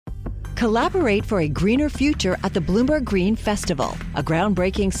Collaborate for a greener future at the Bloomberg Green Festival, a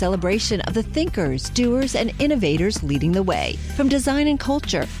groundbreaking celebration of the thinkers, doers, and innovators leading the way. From design and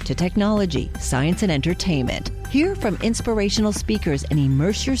culture to technology, science, and entertainment. Hear from inspirational speakers and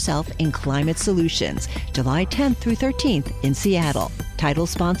immerse yourself in climate solutions. July 10th through 13th in Seattle. Title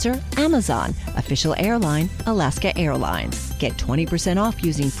sponsor, Amazon. Official airline, Alaska Airlines. Get 20% off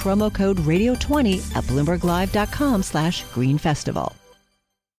using promo code radio20 at BloombergLive.com/Green Festival.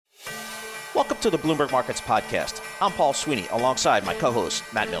 Welcome to the Bloomberg Markets Podcast. I'm Paul Sweeney, alongside my co-host,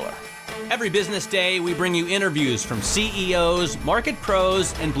 Matt Miller. Every business day, we bring you interviews from CEOs, market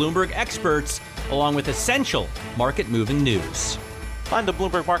pros, and Bloomberg experts, along with essential market-moving news. Find the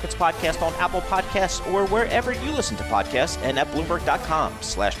Bloomberg Markets Podcast on Apple Podcasts or wherever you listen to podcasts and at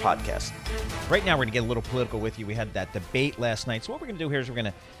Bloomberg.com/podcast. Right now, we're going to get a little political with you. We had that debate last night. So what we're going to do here is we're going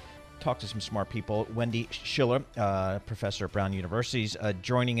to talk to some smart people. Wendy Schiller, professor at Brown University, is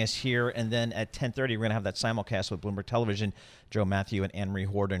joining us here. And then at 10:30, we're going to have that simulcast with Bloomberg Television. Joe Matthew and Anne Marie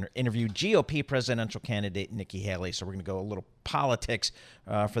Horton interview GOP presidential candidate Nikki Haley. So we're going to go a little politics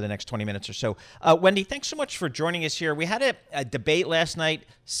for the next 20 minutes or so. Wendy, thanks so much for joining us here. We had a debate last night,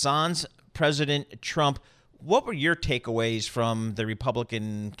 sans President Trump. What were your takeaways from the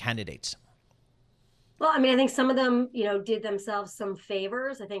Republican candidates? Well, I mean, I think some of them, did themselves some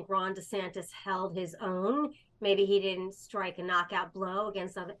favors. I think Ron DeSantis held his own. Maybe he didn't strike a knockout blow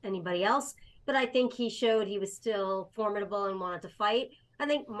against anybody else, but I think he showed he was still formidable and wanted to fight. I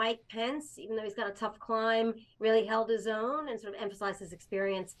think Mike Pence, even though he's got a tough climb, really held his own and sort of emphasized his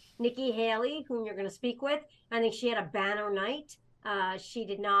experience. Nikki Haley, whom you're going to speak with, I think she had a banner night. She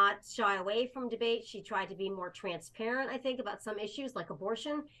did not shy away from debate. She tried to be more transparent, I think, about some issues like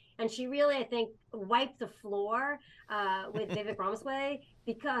abortion. And she really, I think, wiped the floor with Vivek Ramaswamy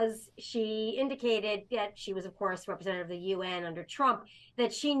because she indicated that she was, of course, representative of the UN under Trump,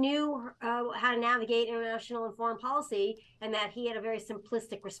 that she knew how to navigate international and foreign policy, and that he had a very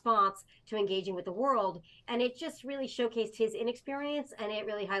simplistic response to engaging with the world. And it just really showcased his inexperience, and it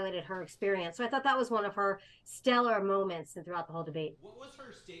really highlighted her experience. So I thought that was one of her stellar moments throughout the whole debate. What was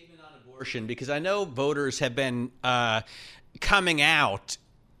her statement on abortion? Because I know voters have been coming out,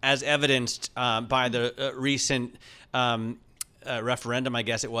 as evidenced by the recent referendum, I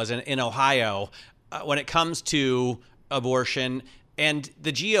guess it was, in Ohio, when it comes to abortion. And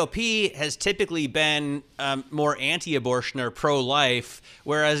the GOP has typically been more anti-abortion or pro-life,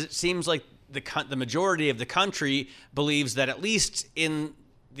 whereas it seems like the majority of the country believes that at least in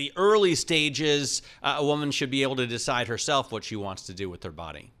the early stages, a woman should be able to decide herself what she wants to do with her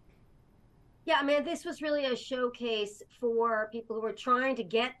body. Yeah, I mean, this was really a showcase for people who were trying to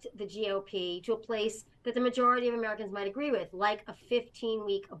get the GOP to a place that the majority of Americans might agree with, like a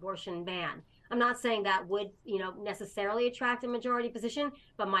 15-week abortion ban. I'm not saying that would, necessarily attract a majority position,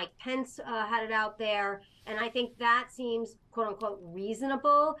 but Mike Pence had it out there. And I think that seems, quote unquote,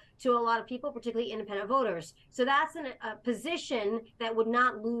 reasonable to a lot of people, particularly independent voters. So that's a position that would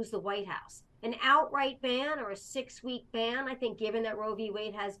not lose the White House. An outright ban or a 6-week ban, I think, given that Roe v.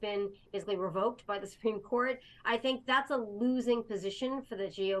 Wade has been basically revoked by the Supreme Court, I think that's a losing position for the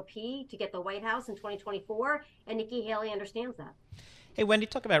GOP to get the White House in 2024, and Nikki Haley understands that. Hey, Wendy,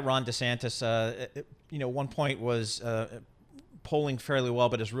 talk about Ron DeSantis. One point was polling fairly well,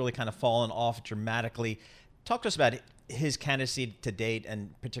 but has really kind of fallen off dramatically. Talk to us about his candidacy to date,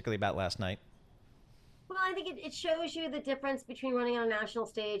 and particularly about last night. Well, I think it shows you the difference between running on a national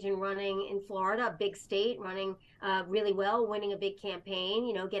stage and running in Florida, a big state, running really well, winning a big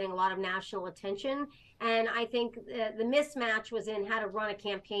campaign, getting a lot of national attention. And I think the mismatch was in how to run a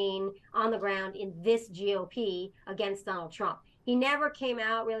campaign on the ground in this GOP against Donald Trump. He never came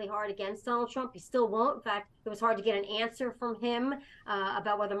out really hard against Donald Trump. He still won't. In fact, it was hard to get an answer from him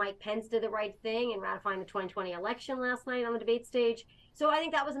about whether Mike Pence did the right thing in ratifying the 2020 election last night on the debate stage. So I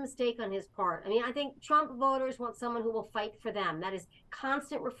think that was a mistake on his part. I mean, I think Trump voters want someone who will fight for them. That is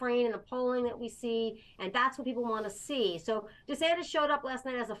constant refrain in the polling that we see, and that's what people want to see. So DeSantis showed up last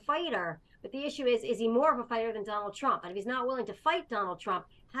night as a fighter, but the issue is he more of a fighter than Donald Trump? And if he's not willing to fight Donald Trump,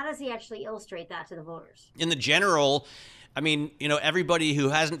 how does he actually illustrate that to the voters? In the general, I mean, everybody who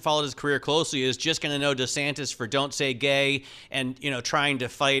hasn't followed his career closely is just going to know DeSantis for Don't Say Gay and, trying to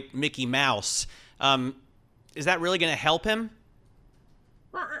fight Mickey Mouse. Is that really going to help him?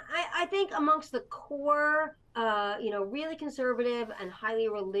 Well, I think amongst the core, really conservative and highly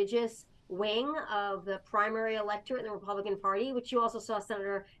religious wing of the primary electorate in the Republican Party, which you also saw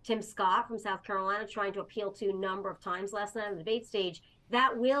Senator Tim Scott from South Carolina trying to appeal to a number of times last night on the debate stage,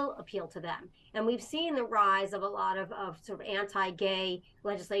 that will appeal to them. And we've seen the rise of a lot of sort of anti-gay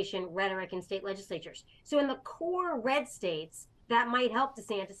legislation rhetoric in state legislatures. So in the core red states, that might help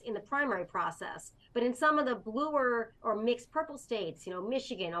DeSantis in the primary process. But in some of the bluer or mixed purple states,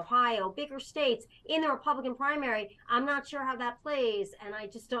 Michigan, Ohio, bigger states in the Republican primary, I'm not sure how that plays, and I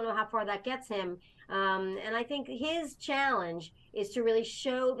just don't know how far that gets him. And I think his challenge is to really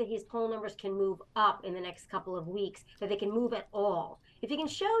show that his poll numbers can move up in the next couple of weeks, that they can move at all. If he can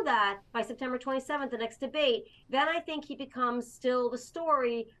show that by September 27th, the next debate, then I think he becomes still the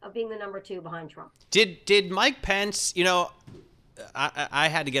story of being the number 2 behind Trump. Did Mike Pence, I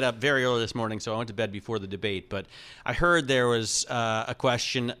had to get up very early this morning, so I went to bed before the debate. But I heard there was a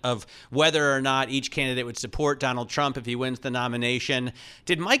question of whether or not each candidate would support Donald Trump if he wins the nomination.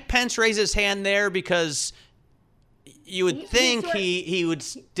 Did Mike Pence raise his hand there? Because you would think he would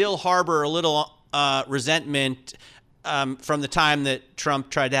still harbor a little resentment from the time that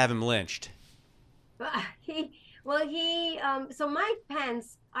Trump tried to have him lynched. So Mike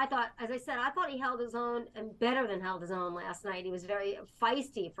Pence, I thought he held his own, and better than held his own last night. He was very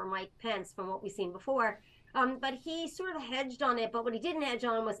feisty for Mike Pence from what we've seen before. But he sort of hedged on it. But what he didn't hedge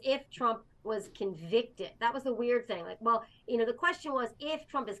on was if Trump was convicted. That was the weird thing. The question was, if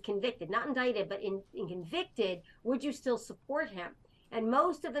Trump is convicted, not indicted, but in convicted, would you still support him? And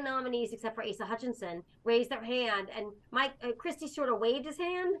most of the nominees, except for Asa Hutchinson, raised their hand. And Christie sort of waved his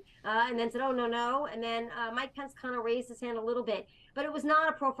hand and then said, "Oh, no." And then Mike Pence kind of raised his hand a little bit. But it was not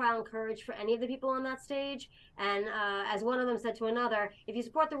a profile in courage for any of the people on that stage. And as one of them said to another, if you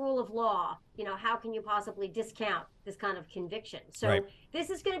support the rule of law, how can you possibly discount this kind of conviction? So This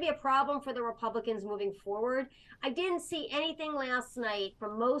is going to be a problem for the Republicans moving forward. I didn't see anything last night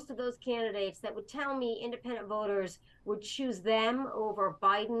from most of those candidates that would tell me independent voters would choose them over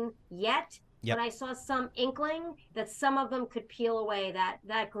Biden yet. But I saw some inkling that some of them could peel away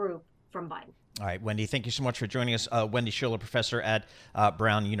that group from Biden. All right, Wendy, thank you so much for joining us. Wendy Schiller, professor at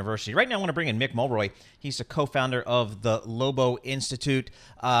Brown University. Right now, I want to bring in Mick Mulroy. He's the co-founder of the Lobo Institute,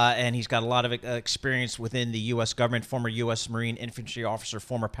 and he's got a lot of experience within the U.S. government, former U.S. Marine infantry officer,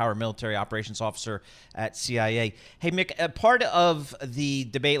 former military operations officer at CIA. Hey, Mick, part of the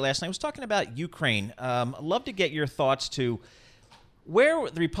debate last night was talking about Ukraine. I'd love to get your thoughts to where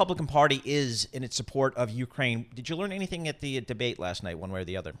the Republican Party is in its support of Ukraine. Did you learn anything at the debate last night, one way or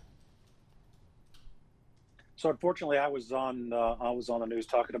the other? So unfortunately, I was on the news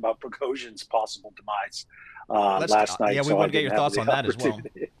talking about Prigozhin's possible demise last night. Yeah, we want to get your thoughts on that as well.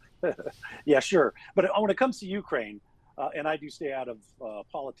 Yeah, sure. But when it comes to Ukraine, and I do stay out of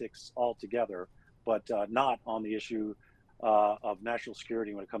politics altogether, but not on the issue of national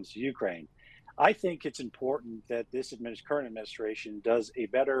security when it comes to Ukraine. I think it's important that this current administration does a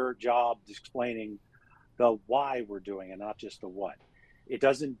better job explaining the why we're doing it, not just the what. It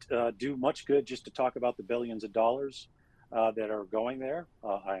doesn't do much good just to talk about the billions of dollars that are going there.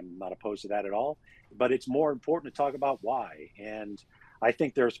 I'm not opposed to that at all. But it's more important to talk about why. And I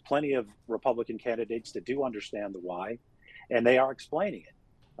think there's plenty of Republican candidates that do understand the why, and they are explaining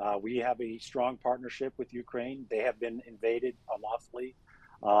it. We have a strong partnership with Ukraine. They have been invaded unlawfully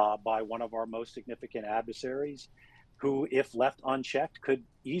by one of our most significant adversaries, who, if left unchecked, could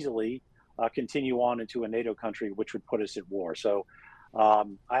easily continue on into a NATO country, which would put us at war. So I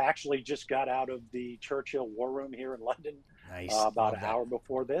actually just got out of the Churchill War Room here in London about an hour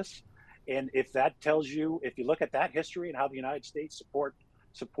before this. And if that tells you, if you look at that history and how the United States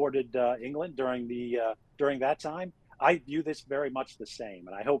supported England during that time, I view this very much the same.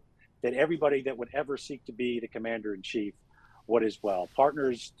 And I hope that everybody that would ever seek to be the commander-in-chief would as well.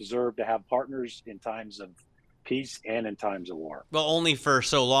 Partners deserve to have partners in times of peace and in times of war. Well, only for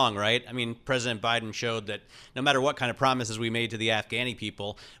so long, right? I mean, President Biden showed that no matter what kind of promises we made to the Afghani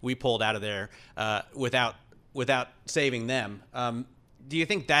people, we pulled out of there without saving them. Do you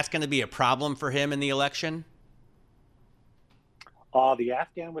think that's going to be a problem for him in the election? The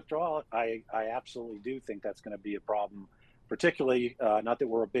Afghan withdrawal, I absolutely do think that's going to be a problem, particularly not that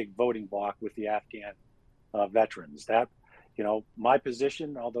we're a big voting bloc with the Afghan veterans. That, my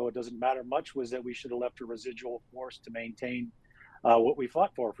position, although it doesn't matter much, was that we should have left a residual force to maintain what we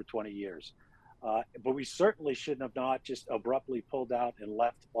fought for 20 years. But we certainly shouldn't have not just abruptly pulled out and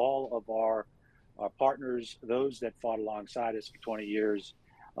left all of our partners, those that fought alongside us for 20 years,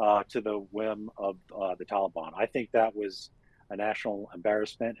 to the whim of the Taliban. I think that was a national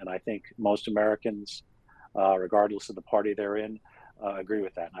embarrassment, and I think most Americans, regardless of the party they're in, agree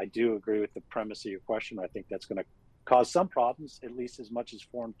with that. And I do agree with the premise of your question. I think that's going to cause some problems, at least as much as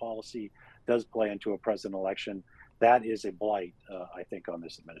foreign policy does play into a president election. That is a blight, I think, on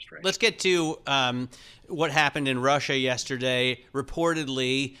this administration. Let's get to what happened in Russia yesterday.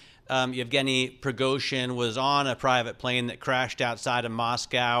 Reportedly, Yevgeny Prigozhin was on a private plane that crashed outside of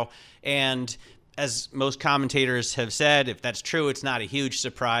Moscow, and as most commentators have said, if that's true, it's not a huge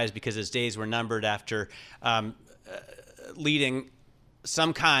surprise because his days were numbered after leading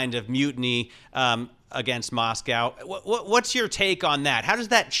some kind of mutiny against Moscow. What's your take on that? How does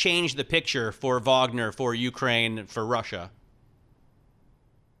that change the picture for Wagner, for Ukraine, for Russia?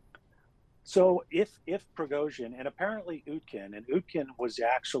 So if Prigozhin, and apparently Utkin was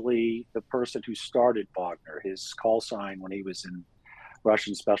actually the person who started Wagner. His call sign when he was in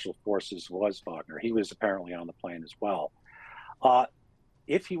Russian Special Forces was Wagner. He was apparently on the plane as well.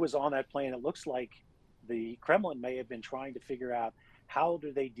 If he was on that plane, it looks like the Kremlin may have been trying to figure out how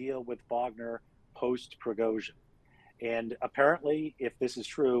do they deal with Wagner post Prigozhin. And apparently, if this is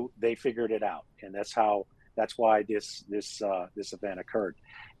true, they figured it out, and that's why this event occurred.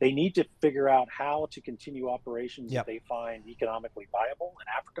 They need to figure out how to continue operations that they find economically viable in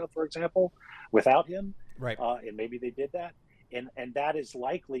Africa, for example, without him. Right. And maybe they did that. And that is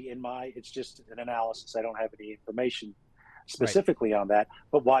likely it's just an analysis. I don't have any information specifically on that,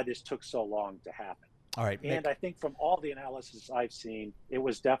 but why this took so long to happen. All right. And I think from all the analysis I've seen, it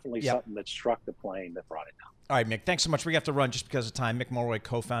was definitely something that struck the plane that brought it down. All right, Mick, thanks so much. We have to run just because of time. Mick Mulroy,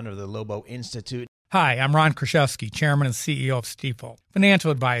 co-founder of the Lobo Institute. Hi, I'm Ron Kraszewski, Chairman and CEO of Stifel.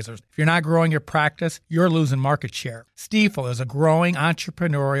 Financial advisors, if you're not growing your practice, you're losing market share. Stifel is a growing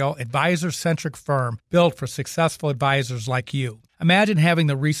entrepreneurial, advisor-centric firm built for successful advisors like you. Imagine having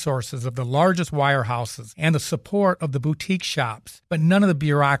the resources of the largest wirehouses and the support of the boutique shops, but none of the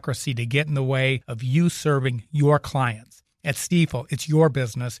bureaucracy to get in the way of you serving your clients. At Stifel, it's your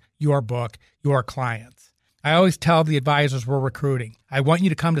business, your book, your clients. I always tell the advisors we're recruiting, I want you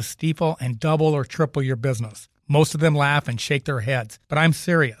to come to Stifel and double or triple your business. Most of them laugh and shake their heads, but I'm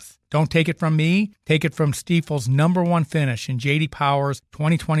serious. Don't take it from me. Take it from Stifel's #1 finish in J.D. Power's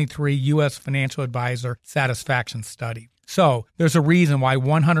 2023 U.S. Financial Advisor Satisfaction Study. So, there's a reason why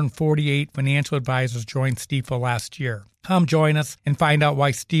 148 financial advisors joined Stifel last year. Come join us and find out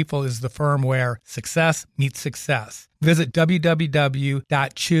why Stifel is the firm where success meets success. Visit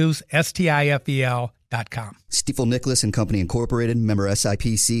www.choosestifel.com. Stifel Nicholas and Company Incorporated, member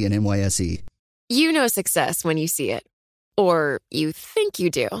SIPC and NYSE. You know success when you see it. Or you think you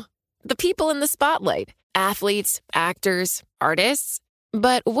do. The people in the spotlight. Athletes, actors, artists.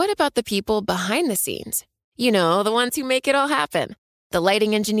 But what about the people behind the scenes? You know, the ones who make it all happen. The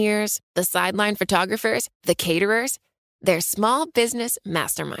lighting engineers, the sideline photographers, the caterers. They're small business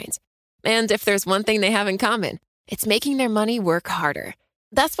masterminds. And if there's one thing they have in common, it's making their money work harder.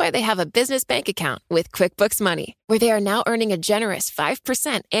 That's why they have a business bank account with QuickBooks Money, where they are now earning a generous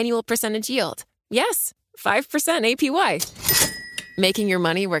 5% annual percentage yield. Yes, 5% APY. Making your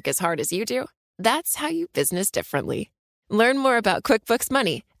money work as hard as you do? That's how you business differently. Learn more about QuickBooks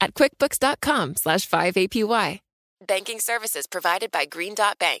Money at quickbooks.com/5APY. Banking services provided by Green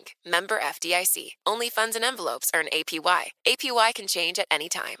Dot Bank, member FDIC. Only funds and envelopes earn APY. APY can change at any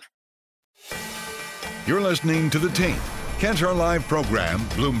time. You're listening to The Tape, Kantar Live program,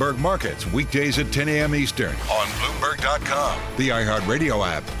 Bloomberg Markets, weekdays at 10 a.m. Eastern on Bloomberg.com, the iHeartRadio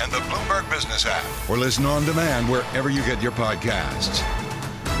app, and the Bloomberg Business app, or listen on demand wherever you get your podcasts.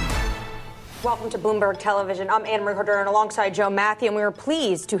 Welcome to Bloomberg Television. I'm Anne-Marie Herdern alongside Joe Matthew, and we are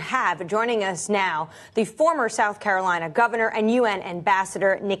pleased to have joining us now the former South Carolina governor and UN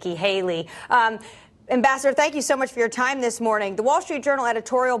ambassador, Nikki Haley. Ambassador, thank you so much for your time this morning. The Wall Street Journal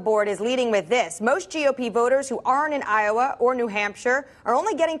editorial board is leading with this. Most GOP voters who aren't in Iowa or New Hampshire are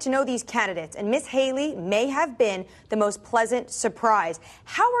only getting to know these candidates, and Ms. Haley may have been the most pleasant surprise.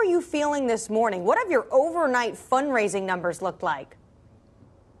 How are you feeling this morning? What have your overnight fundraising numbers looked like?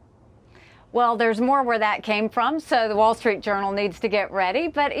 Well, there's more where that came from, so the Wall Street Journal needs to get ready.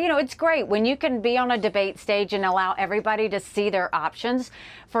 But, you know, it's great when you can be on a debate stage and allow everybody to see their options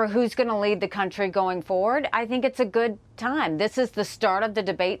for who's going to lead the country going forward. I think it's a good time. This is the start of the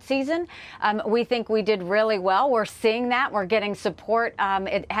debate season. We think we did really well. We're seeing that. We're getting support.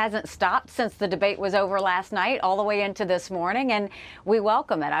 It hasn't stopped since the debate was over last night all the way into this morning, and we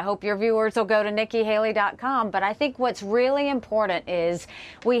welcome it. I hope your viewers will go to NikkiHaley.com. But I think what's really important is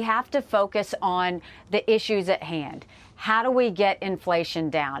we have to focus on the issues at hand. How do we get inflation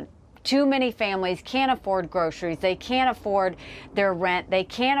down? Too many families can't afford groceries. They can't afford their rent. They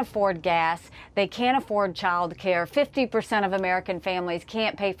can't afford gas. They can't afford child care. 50% of American families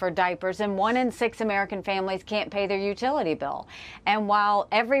can't pay for diapers, and 1 in 6 American families can't pay their utility bill. And while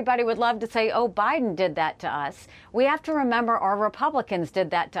everybody would love to say, oh, Biden did that to us, we have to remember our Republicans did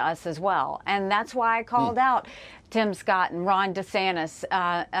that to us as well. And that's why I called out Tim Scott and Ron DeSantis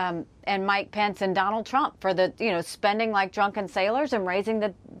and Mike Pence and Donald Trump for the, spending like drunken sailors and raising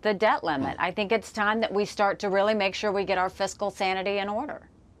the debt limit. I think it's time that we start to really make sure we get our fiscal sanity in order.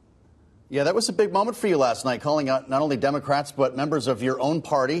 Yeah, that was a big moment for you last night, calling out not only Democrats, but members of your own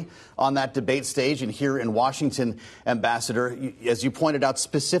party on that debate stage and here in Washington, Ambassador. As you pointed out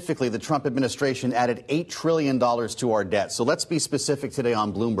specifically, the Trump administration added $8 trillion to our debt. So let's be specific today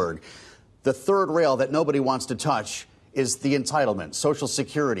on Bloomberg. The third rail that nobody wants to touch is the entitlement, Social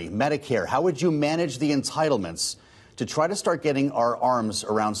Security, Medicare. How would you manage the entitlements to try to start getting our arms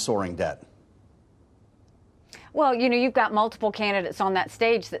around soaring debt? Well, you've got multiple candidates on that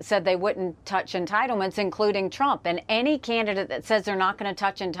stage that said they wouldn't touch entitlements, including Trump. And any candidate that says they're not going to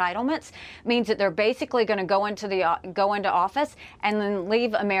touch entitlements means that they're basically going to go into office and then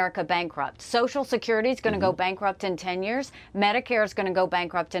leave America bankrupt. Social Security is going to go bankrupt in 10 years. Medicare is going to go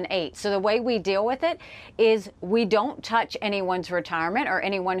bankrupt in 8. So the way we deal with it is we don't touch anyone's retirement or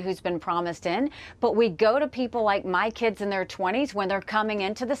anyone who's been promised in, but we go to people like my kids in their 20s when they're coming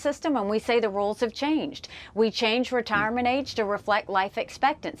into the system and we say the rules have changed. We change retirement age to reflect life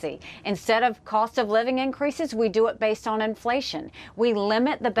expectancy. Instead of cost of living increases, we do it based on inflation. We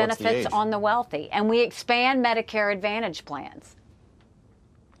limit the benefits on the wealthy, and we expand Medicare Advantage plans.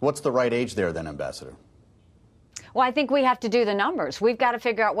 What's the right age there then, Ambassador? Well, I think we have to do the numbers. We've got to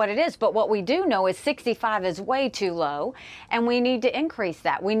figure out what it is. But what we do know is 65 is way too low, and we need to increase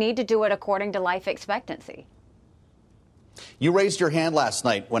that. We need to do it according to life expectancy. You raised your hand last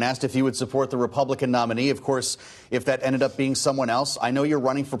night when asked if you would support the Republican nominee. Of course, if that ended up being someone else, I know you're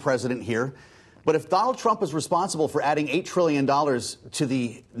running for president here. But if Donald Trump is responsible for adding $8 trillion to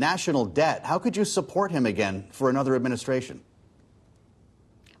the national debt, how could you support him again for another administration?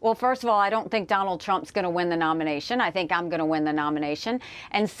 Well, first of all, I don't think Donald Trump's going to win the nomination. I think I'm going to win the nomination.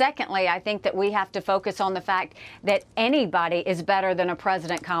 And secondly, I think that we have to focus on the fact that anybody is better than a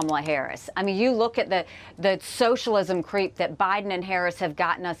President Kamala Harris. I mean, you look at the socialism creep that Biden and Harris have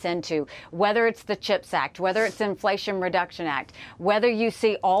gotten us into, whether it's the CHIPS Act, whether it's the Inflation Reduction Act, whether you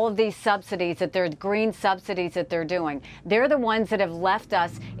see all of these subsidies that they're green subsidies that they're doing. They're the ones that have left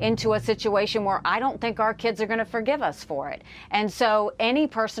us into a situation where I don't think our kids are going to forgive us for it. And so any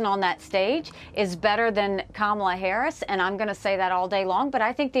person on that stage is better than Kamala Harris, and I'm going to say that all day long, but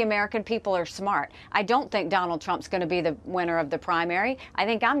I think the American people are smart. I don't think Donald Trump's going to be the winner of the primary. I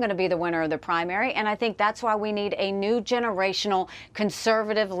think I'm going to be the winner of the primary, and I think that's why we need a new generational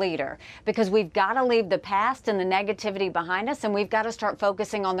conservative leader, because we've got to leave the past and the negativity behind us, and we've got to start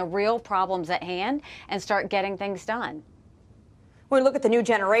focusing on the real problems at hand and start getting things done. When we look at the new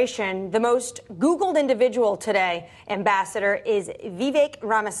generation, the most Googled individual today, Ambassador, is Vivek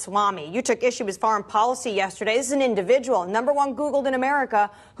Ramaswamy. You took issue with foreign policy yesterday. This is an individual, number one Googled in America,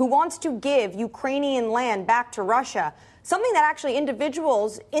 who wants to give Ukrainian land back to Russia, something that actually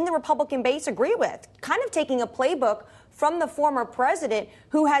individuals in the Republican base agree with, kind of taking a playbook from the former president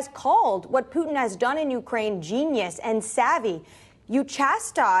who has called what Putin has done in Ukraine genius and savvy. You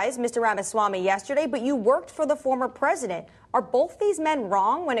chastised Mr. Ramaswamy yesterday, but you worked for the former president. Are both these men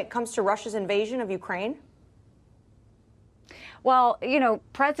wrong when it comes to Russia's invasion of Ukraine? Well,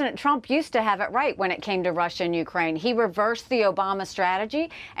 President Trump used to have it right when it came to Russia and Ukraine. He reversed the Obama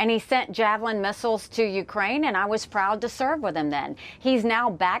strategy, and he sent Javelin missiles to Ukraine, and I was proud to serve with him then. He's now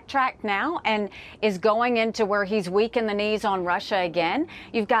backtracked now and is going into where he's weak in the knees on Russia again.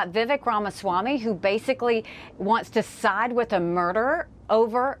 You've got Vivek Ramaswamy, who basically wants to side with a murderer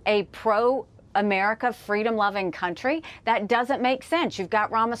over a pro-America, freedom-loving country. That doesn't make sense. You've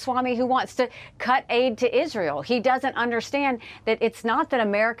got Ramaswamy who wants to cut aid to Israel. He doesn't understand that it's not that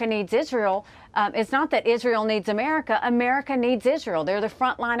America needs Israel. It's not that Israel needs America. America needs Israel. They're the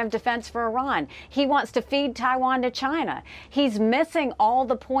front line of defense for Iran. He wants to feed Taiwan to China. He's missing all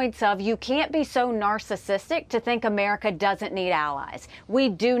the points of you can't be so narcissistic to think America doesn't need allies. We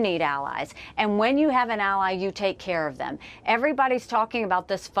do need allies. And when you have an ally, you take care of them. Everybody's talking about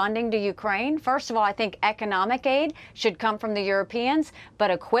this funding to Ukraine. First of all, I think economic aid should come from the Europeans,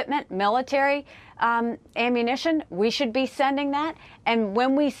 but equipment, military, ammunition, we should be sending that. And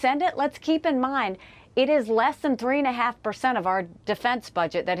when we send it, let's keep in mind, it is less than 3.5% of our defense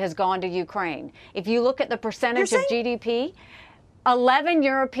budget that has gone to Ukraine. If you look at the percentage of GDP, 11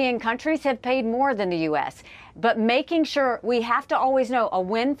 European countries have paid more than the U.S. But making sure, we have to always know a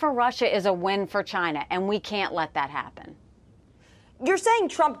win for Russia is a win for China, and we can't let that happen. You're saying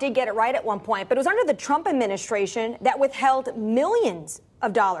Trump did get it right at one point, but it was under the Trump administration that withheld millions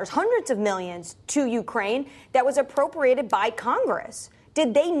of dollars, hundreds of millions to Ukraine that was appropriated by Congress.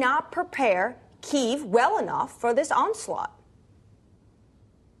 Did they not prepare Kyiv well enough for this onslaught?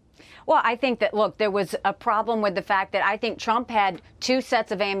 Well, I think that, look, there was a problem with the fact that I think Trump had 2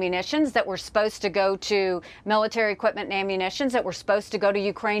 sets of ammunitions that were supposed to go to military equipment and ammunitions that were supposed to go to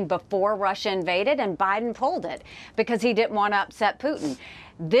Ukraine before Russia invaded, and Biden pulled it because he didn't want to upset Putin.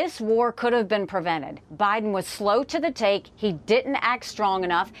 This war could have been prevented. Biden was slow to the take. He didn't act strong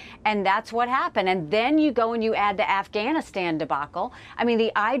enough, and that's what happened. And then you go and you add the Afghanistan debacle. I mean,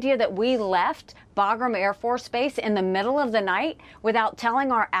 the idea that we left Bagram Air Force Base in the middle of the night without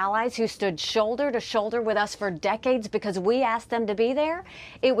telling our allies who stood shoulder to shoulder with us for decades because we asked them to be there.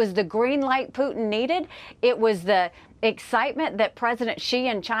 It was the green light Putin needed. It was the excitement that President Xi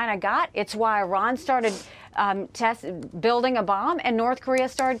in China got. It's why Iran started building a bomb and North Korea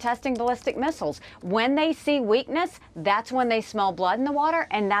started testing ballistic missiles. When they see weakness, that's when they smell blood in the water,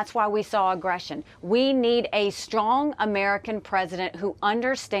 and that's why we saw aggression. We need a strong American president who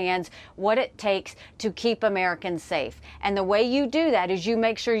understands what it takes to keep Americans safe. And the way you do that is you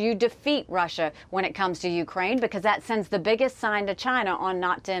make sure you defeat Russia when it comes to Ukraine, because that sends the biggest sign to China on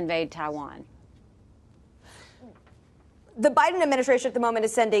not to invade Taiwan. The Biden administration at the moment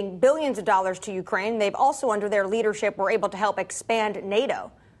is sending billions of dollars to Ukraine. They've also, under their leadership, were able to help expand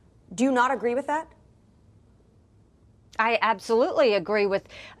NATO. Do you not agree with that? I absolutely agree with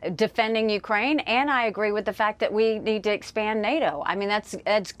defending Ukraine, and I agree with the fact that we need to expand NATO. I mean,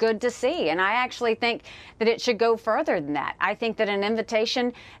 that's good to see, and I actually think that it should go further than that. I think that an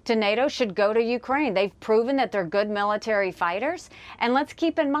invitation to NATO should go to Ukraine. They've proven that they're good military fighters, and let's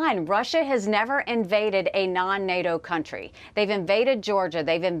keep in mind, Russia has never invaded a non-NATO country. They've invaded Georgia,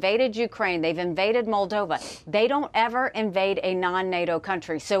 they've invaded Ukraine, they've invaded Moldova. They don't ever invade a non-NATO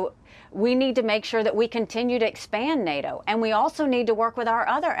country. So we need to make sure that we continue to expand NATO. And we also need to work with our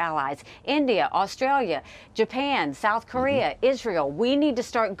other allies, India, Australia, Japan, South Korea, Israel. We need to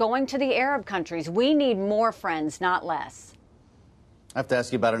start going to the Arab countries. We need more friends, not less. I have to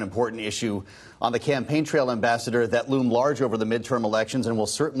ask you about an important issue on the campaign trail, Ambassador, that loomed large over the midterm elections and will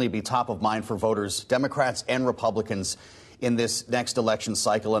certainly be top of mind for voters, Democrats and Republicans, in this next election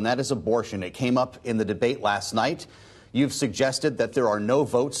cycle, and that is abortion. It came up in the debate last night. You've suggested that there are no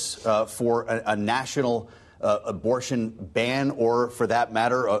votes for a national abortion ban or, for that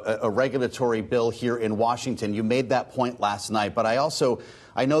matter, a regulatory bill here in Washington. You made that point last night. But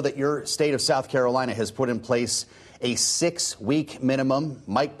I know that your state of South Carolina has put in place a 6-week minimum.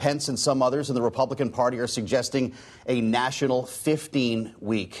 Mike Pence and some others in the Republican Party are suggesting a national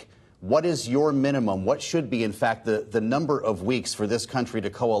 15-week. What is your minimum? What should be, in fact, the number of weeks for this country to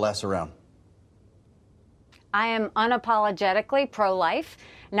coalesce around? I am unapologetically pro-life,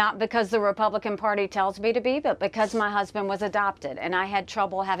 not because the Republican Party tells me to be, but because my husband was adopted and I had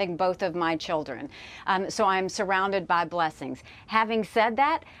trouble having both of my children. So I'm surrounded by blessings. Having said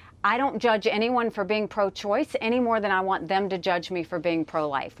that, I don't judge anyone for being pro-choice any more than I want them to judge me for being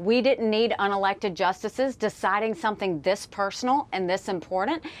pro-life. We didn't need unelected justices deciding something this personal and this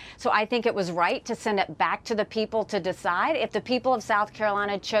important. So I think it was right to send it back to the people to decide. If the people of South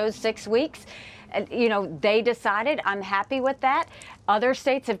Carolina chose 6 weeks, they decided. I'm happy with that. Other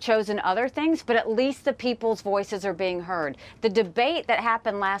states have chosen other things, but at least the people's voices are being heard. The debate that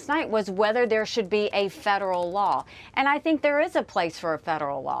happened last night was whether there should be a federal law. And I think there is a place for a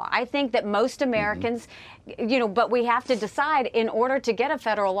federal law. I think that most Americans, but we have to decide, in order to get a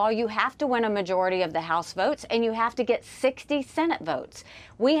federal law, you have to win a majority of the House votes and you have to get 60 Senate votes.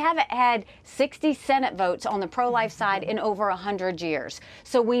 We haven't had 60 Senate votes on the pro-life side in over 100 years.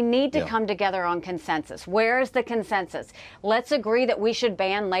 So we need to come together on consensus. Where is the consensus? Let's agree that we should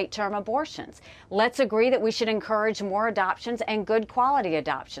ban late-term abortions. Let's agree that we should encourage more adoptions and good quality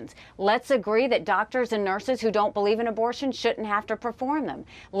adoptions. Let's agree that doctors and nurses who don't believe in abortion shouldn't have to perform them.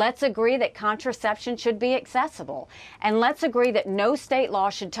 Let's agree that contraception should be accessible. And let's agree that no state law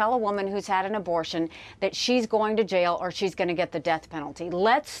should tell a woman who's had an abortion that she's going to jail or she's going to get the death penalty.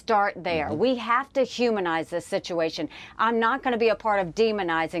 Let's start there. We have to humanize this situation. I'm not going to be a part of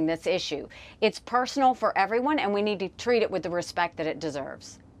demonizing this issue. It's personal for everyone, and we need to treat it with the respect that it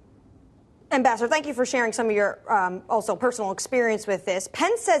deserves. Ambassador, thank you for sharing some of your also personal experience with this.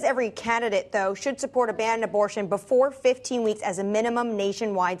 Pence says every candidate, though, should support a ban on abortion before 15 weeks as a minimum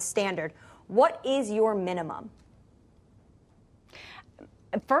nationwide standard. What is your minimum?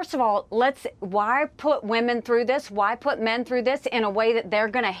 First of all, why put women through this? Why put men through this in a way that they're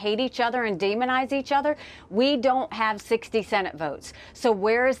going to hate each other and demonize each other? We don't have 60 Senate votes. So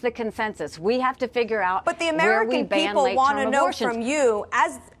where is the consensus? We have to figure out where we ban late-term abortions. But the American people want to know from you,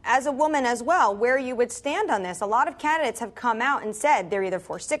 as a woman as well, where you would stand on this. A lot of candidates have come out and said they're either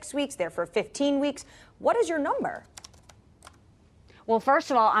for 6 weeks, they're for 15 weeks. What is your number? Well, first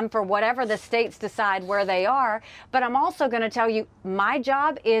of all, I'm for whatever the states decide where they are. But I'm also going to tell you my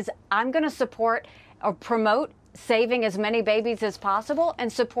job is I'm going to support or promote saving as many babies as possible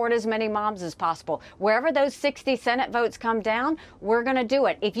and support as many moms as possible. Wherever those 60 Senate votes come down, we're going to do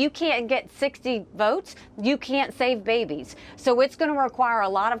it. If you can't get 60 votes, you can't save babies. So it's going to require a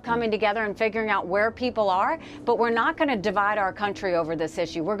lot of coming together and figuring out where people are, but we're not going to divide our country over this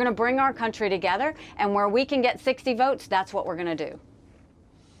issue. We're going to bring our country together, and where we can get 60 votes, that's what we're going to do.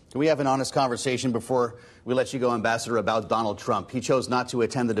 Can we have an honest conversation before we let you go, Ambassador, about Donald Trump? He chose not to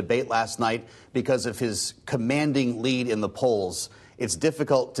attend the debate last night because of his commanding lead in the polls. It's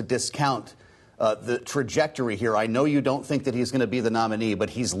difficult to discount the trajectory here. I know you don't think that he's going to be the nominee, but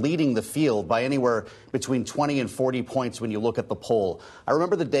he's leading the field by anywhere between 20 and 40 points when you look at the poll. I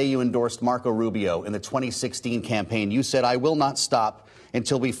remember the day you endorsed Marco Rubio in the 2016 campaign. You said, "I will not stop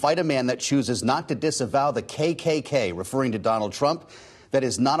until we fight a man that chooses not to disavow the KKK," referring to Donald Trump. "That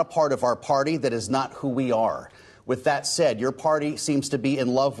is not a part of our party. That is not who we are." With that said, your party seems to be in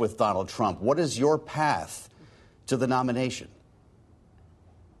love with Donald Trump. What is your path to the nomination?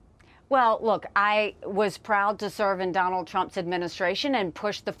 Well, look, I was proud to serve in Donald Trump's administration and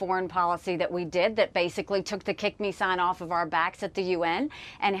push the foreign policy that we did that basically took the kick me sign off of our backs at the UN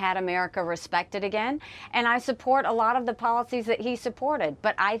and had America respected again. And I support a lot of the policies that he supported.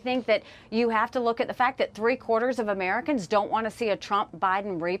 But I think that you have to look at the fact that 3/4 of Americans don't want to see a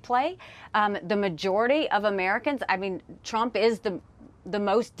Trump-Biden replay. The majority of Americans, I mean, Trump is the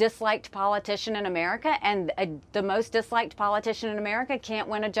most disliked politician in America, and the most disliked politician in America can't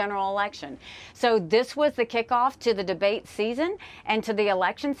win a general election. So this was the kickoff to the debate season and to the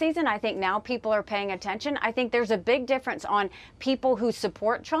election season. I think now people are paying attention. I think there's a big difference on people who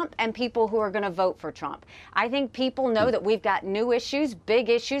support Trump and people who are going to vote for Trump. I think people know that we've got new issues,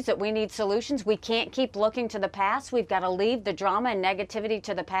 big issues that we need solutions. We can't keep looking to the past. We've got to leave the drama and negativity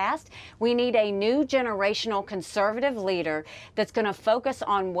to the past. We need a new generational conservative leader that's going to focus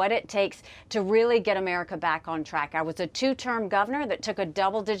on what it takes to really get America back on track. I was a 2-term governor that took a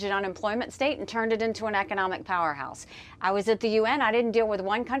double-digit unemployment state and turned it into an economic powerhouse. I was at the UN. I didn't deal with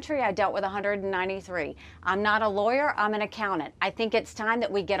one country. I dealt with 193. I'm not a lawyer. I'm an accountant. I think it's time that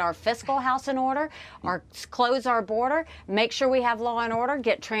we get our fiscal house in order, close our border, make sure we have law and order,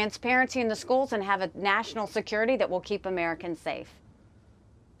 get transparency in the schools, and have a national security that will keep Americans safe.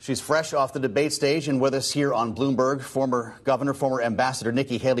 She's fresh off the debate stage and with us here on Bloomberg. Former Governor, former Ambassador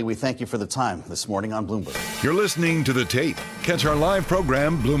Nikki Haley, we thank you for the time this morning on Bloomberg. You're listening to The Tape. Catch our live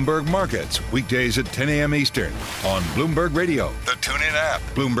program, Bloomberg Markets, weekdays at 10 a.m. Eastern on Bloomberg Radio, the TuneIn app,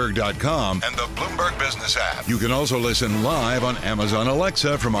 Bloomberg.com, and the Bloomberg Business app. You can also listen live on Amazon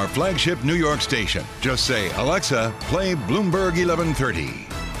Alexa from our flagship New York station. Just say, "Alexa, play Bloomberg 1130.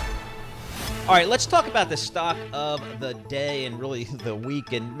 All right, let's talk about the stock of the day and really the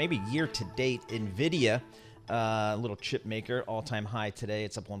week and maybe year to date. Nvidia, little chip maker, all-time high today.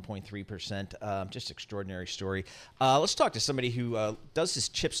 It's up 1.3%. Just extraordinary story. Let's talk to somebody who does this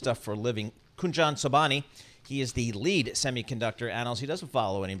chip stuff for a living. Kunjan Sobhani. He is the lead semiconductor analyst. He doesn't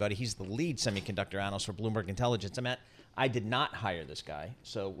follow anybody. He's the lead semiconductor analyst for Bloomberg Intelligence. I did not hire this guy,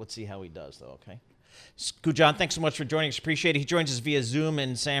 so let's see how he does, though, okay? Kunjan, thanks so much for joining us. Appreciate it. He joins us via Zoom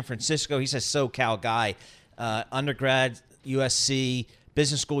in San Francisco. He's a SoCal guy, undergrad, USC,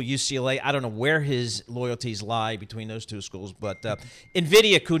 business school, UCLA. I don't know where his loyalties lie between those two schools, but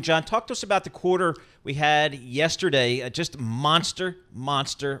Nvidia, Kunjan, talk to us about the quarter we had yesterday. Just monster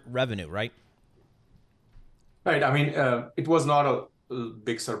revenue, right? Right. I mean, it was not a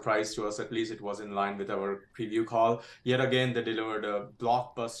big surprise to us. At least it was in line with our preview call. Yet again, they delivered a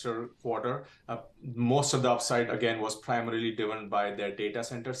blockbuster quarter. Most of the upside, again, was primarily driven by their data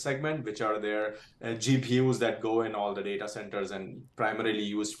center segment, which are their GPUs that go in all the data centers and primarily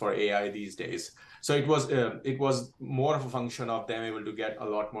used for AI these days. So it was more of a function of them able to get a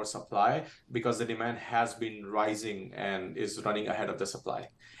lot more supply because the demand has been rising and is running ahead of the supply.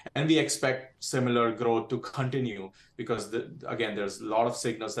 And we expect similar growth to continue because, again, there's a lot of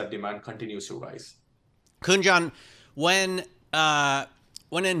signals that demand continues to rise. Kunjan, when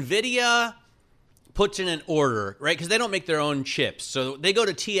Nvidia puts in an order, right, because they don't make their own chips. So they go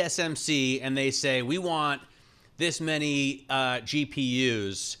to TSMC and they say, we want this many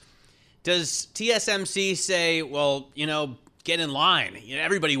GPUs. Does TSMC say, well, get in line?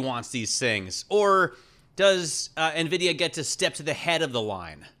 Everybody wants these things. Or does Nvidia get to step to the head of the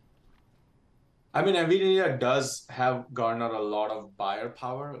line? I mean, Nvidia does have garnered a lot of buyer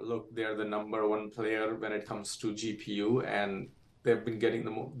power. Look, they're the number one player when it comes to GPU, and they've been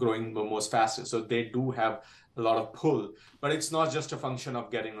growing the most fastest. So they do have a lot of pull. But it's not just a function of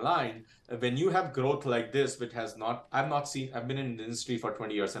getting in line. When you have growth like this, which I've been in the industry for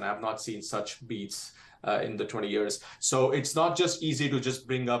 20 years, and I've not seen such beats in the 20 years. So it's not just easy to just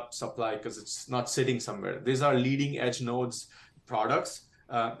bring up supply because it's not sitting somewhere. These are leading edge nodes products.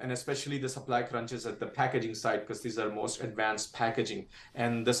 And especially the supply crunches at the packaging side, because these are most advanced packaging,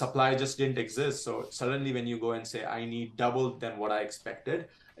 and the supply just didn't exist. So suddenly when you go and say, I need double than what I expected,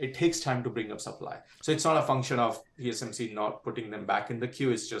 it takes time to bring up supply. So it's not a function of TSMC not putting them back in the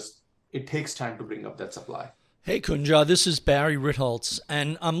queue. It's just, it takes time to bring up that supply. Hey, Kunja, this is Barry Ritholtz,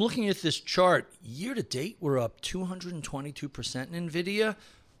 and I'm looking at this chart. Year to date, we're up 222% in Nvidia.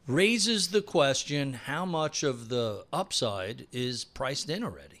 Raises the question, how much of the upside is priced in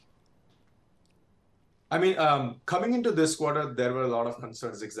already? I mean, coming into this quarter, there were a lot of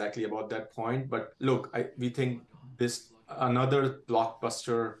concerns exactly about that point. But look, we think this another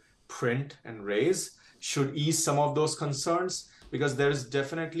blockbuster print and raise should ease some of those concerns, because there is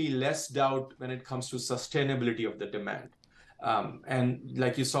definitely less doubt when it comes to sustainability of the demand. And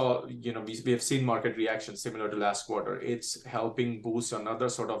like you saw, we have seen market reaction similar to last quarter. It's helping boost another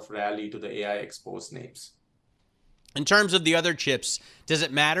sort of rally to the AI exposed names. In terms of the other chips, does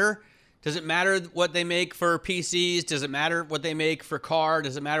it matter? Does it matter what they make for PCs? Does it matter what they make for car?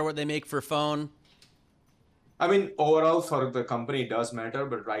 Does it matter what they make for phone? I mean, overall for the company, it does matter.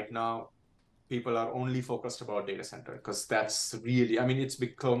 But right now, people are only focused about data center, because that's really, I mean, it's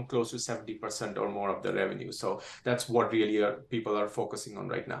become close to 70% or more of the revenue. So that's what really people are focusing on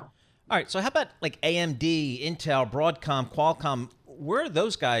right now. All right. So how about like AMD, Intel, Broadcom, Qualcomm? Where are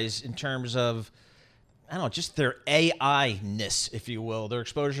those guys in terms of, I don't know, just their AI-ness, if you will, their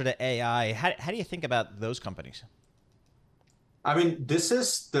exposure to AI? How do you think about those companies? I mean, this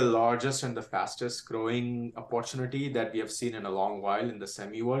is the largest and the fastest growing opportunity that we have seen in a long while in the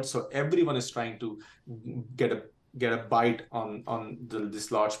semi world. So everyone is trying to get a bite on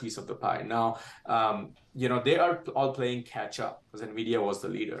this large piece of the pie. Now, they are all playing catch up because Nvidia was the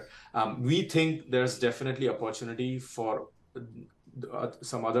leader. We think there's definitely opportunity for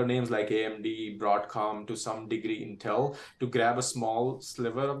some other names like AMD, Broadcom, to some degree Intel, to grab a small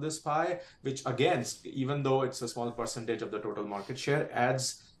sliver of this pie, which again, even though it's a small percentage of the total market share,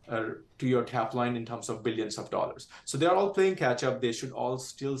 adds to your top line in terms of billions of dollars. So they're all playing catch up. They should all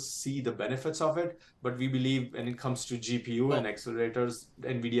still see the benefits of it. But we believe when it comes to GPU and accelerators,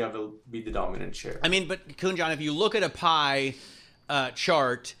 Nvidia will be the dominant share. I mean, but Kunjan, if you look at a pie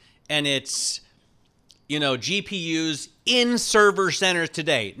chart and it's, GPUs in server centers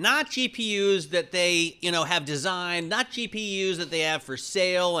today, not GPUs that they, have designed, not GPUs that they have for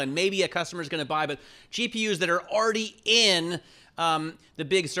sale and maybe a customer is going to buy, but GPUs that are already in the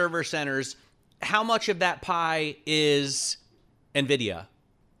big server centers. How much of that pie is Nvidia?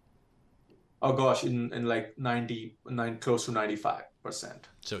 Oh gosh, in like 99, close to 95%.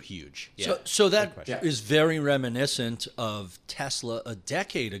 So huge. Yeah. So that is very reminiscent of Tesla a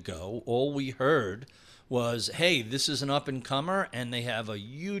decade ago. All we heard was, hey, this is an up-and-comer, and they have a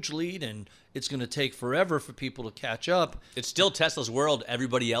huge lead, and it's going to take forever for people to catch up. It's still Tesla's world.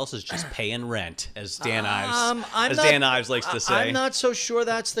 Everybody else is just paying rent, as Dan Ives likes to say. I'm not so sure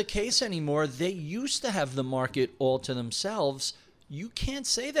that's the case anymore. They used to have the market all to themselves. You can't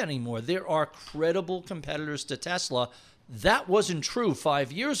say that anymore. There are credible competitors to Tesla. That wasn't true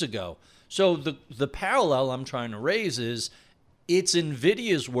 5 years ago. So the parallel I'm trying to raise is, it's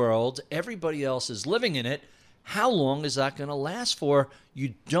NVIDIA's world. Everybody else is living in it. How long is that going to last for?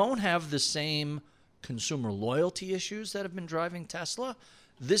 You don't have the same consumer loyalty issues that have been driving Tesla.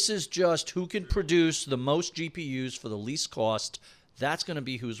 This is just who can produce the most GPUs for the least cost. That's going to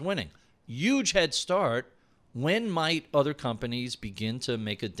be who's winning. Huge head start. When might other companies begin to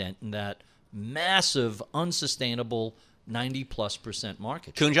make a dent in that massive, unsustainable 90+%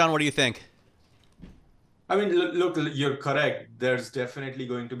 market? Kunjan, what do you think? I mean, look, you're correct. There's definitely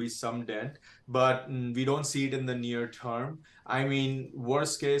going to be some dent, but we don't see it in the near term. I mean,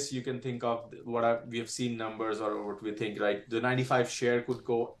 worst case, you can think of we have seen numbers or what we think, right? The 95 share could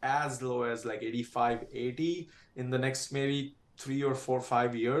go as low as like 85, 80 in the next maybe 3 or 4,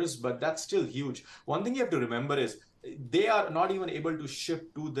 5 years, but that's still huge. One thing you have to remember is they are not even able to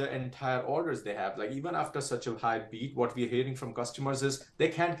ship to the entire orders they have. Like even after such a high beat, what we're hearing from customers is they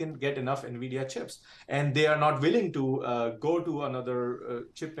can't get enough Nvidia chips, and they are not willing to go to another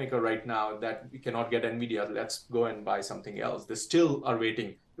chip maker right now that we cannot get Nvidia. Let's go and buy something else. They still are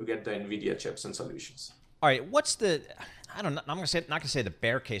waiting to get the Nvidia chips and solutions. All right, what's the? I don't know. I'm not going to say the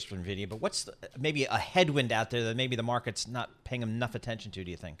bear case for Nvidia, but what's maybe a headwind out there that maybe the market's not paying enough attention to? Do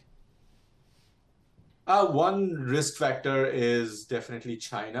you think? One risk factor is definitely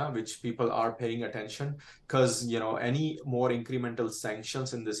China, which people are paying attention because, any more incremental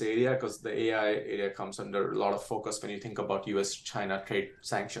sanctions in this area, because the AI area comes under a lot of focus when you think about US-China trade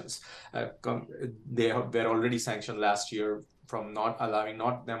sanctions. They were already sanctioned last year from not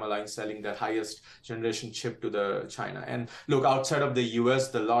them allowing selling the highest generation chip to the China. And look, outside of the US,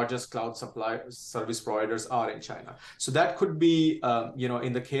 the largest cloud service providers are in China. So that could be,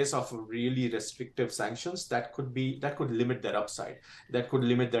 in the case of really restrictive sanctions, that could limit their upside. That could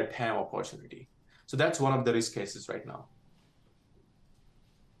limit their TAM opportunity. So that's one of the risk cases right now.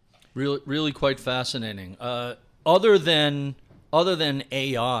 Really, really quite fascinating. Other than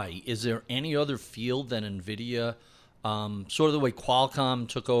AI, is there any other field than Nvidia? Sort of the way Qualcomm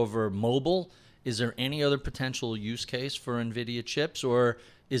took over mobile, is there any other potential use case for NVIDIA chips, or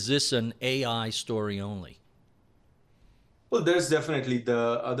is this an AI story only? Well, there's definitely the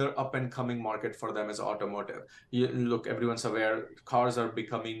other up-and-coming market for them is automotive. Look, everyone's aware cars are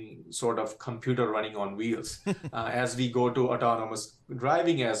becoming sort of computer running on wheels. As we go to autonomous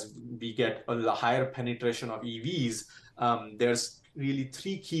driving, as we get a higher penetration of EVs, there's really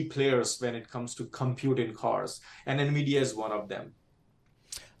three key players when it comes to compute in cars, and NVIDIA is one of them.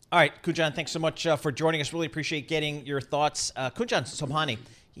 All right, Kunjan, thanks so much for joining us. Really appreciate getting your thoughts. Kunjan Sobhani,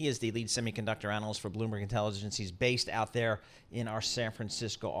 he is the lead semiconductor analyst for Bloomberg Intelligence. He's based out there in our San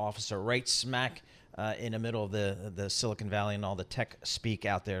Francisco office, so right smack in the middle of the Silicon Valley and all the tech speak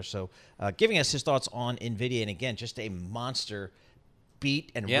out there. So giving us his thoughts on NVIDIA, and again, just a monster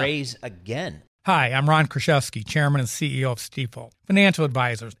beat and raise again. Hi, I'm Ron Kraszewski, Chairman and CEO of Stifel. Financial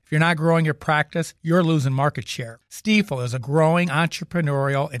advisors, if you're not growing your practice, you're losing market share. Stifel is a growing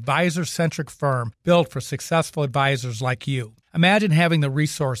entrepreneurial, advisor-centric firm built for successful advisors like you. Imagine having the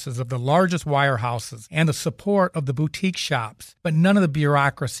resources of the largest wirehouses and the support of the boutique shops, but none of the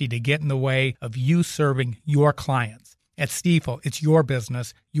bureaucracy to get in the way of you serving your clients. At Stifel, it's your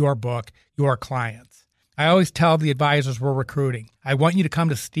business, your book, your clients. I always tell the advisors we're recruiting, I want you to come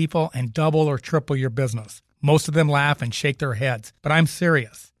to Stifel and double or triple your business. Most of them laugh and shake their heads, but I'm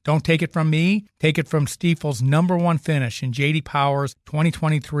serious. Don't take it from me. Take it from Stifel's #1 finish in J.D. Power's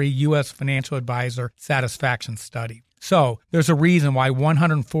 2023 U.S. Financial Advisor Satisfaction Study. So, there's a reason why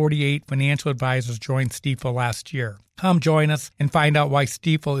 148 financial advisors joined Stifel last year. Come join us and find out why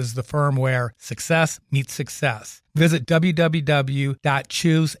Stifel is the firm where success meets success. Visit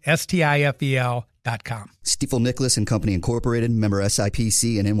www.choosestifel.com. Stifel Nicholas and Company Incorporated, member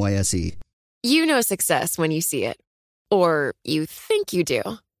SIPC and NYSE. You know success when you see it. Or you think you do.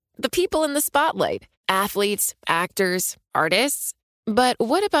 The people in the spotlight. Athletes, actors, artists. But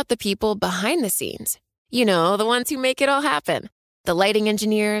what about the people behind the scenes? You know, the ones who make it all happen. The lighting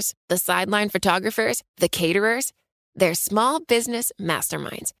engineers, the sideline photographers, the caterers. They're small business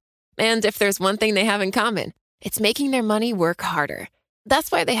masterminds. And if there's one thing they have in common, it's making their money work harder.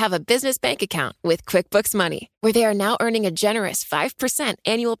 That's why they have a business bank account with QuickBooks Money, where they are now earning a generous 5%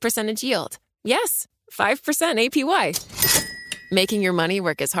 annual percentage yield. Yes, 5% APY. Making your money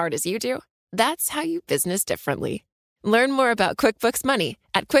work as hard as you do? That's how you business differently. Learn more about QuickBooks Money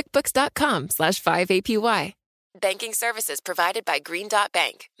at quickbooks.com/5APY. Banking services provided by Green Dot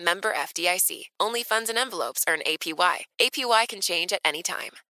Bank, member FDIC. Only funds and envelopes earn APY. APY can change at any time.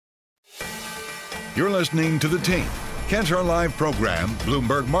 You're listening to The Tape, Kantar Live program,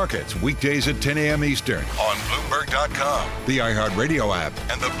 Bloomberg Markets, weekdays at 10 a.m. Eastern on Bloomberg.com, the iHeartRadio app,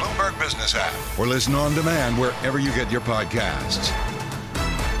 and the Bloomberg Business app, or listen on demand wherever you get your podcasts.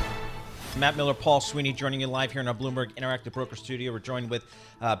 Matt Miller, Paul Sweeney joining you live here in our Bloomberg Interactive Broker Studio. We're joined with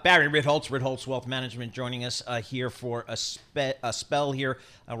Barry Ritholtz Wealth Management, joining us here for a spell here.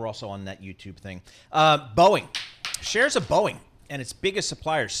 We're also on that YouTube thing. Boeing. Shares of Boeing and its biggest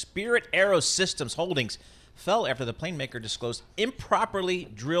supplier, Spirit AeroSystems Holdings, fell after the plane maker disclosed improperly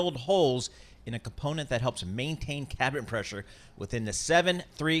drilled holes in a component that helps maintain cabin pressure within the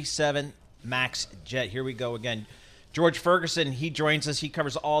 737 MAX jet. Here we go again. George Ferguson, he joins us. He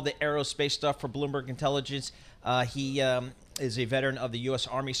covers all the aerospace stuff for Bloomberg Intelligence. He is a veteran of the U.S.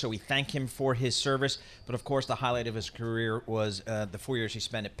 Army, so we thank him for his service. But, of course, the highlight of his career was the 4 years he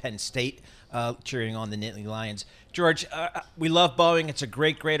spent at Penn State cheering on the Nittany Lions. George, we love Boeing. It's a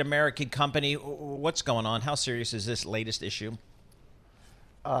great, great American company. What's going on? How serious is this latest issue?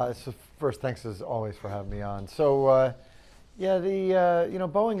 So first, thanks as always for having me on. So,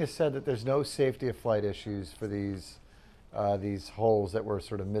 Boeing has said that there's no safety of flight issues for these holes that were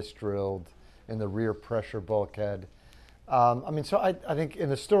sort of misdrilled in the rear pressure bulkhead. I think in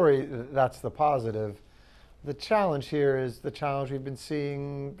the story, that's the positive. The challenge here is the challenge we've been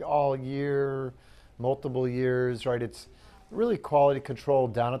seeing all year, multiple years, right? It's really quality control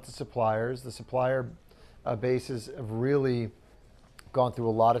down at the suppliers. The supplier bases have really gone through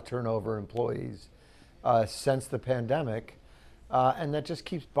a lot of turnover employees since the pandemic, and that just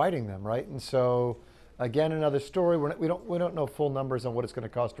keeps biting them, right? And so, again, another story. We don't know full numbers on what it's going to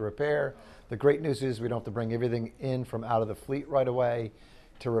cost to repair. The great news is we don't have to bring everything in from out of the fleet right away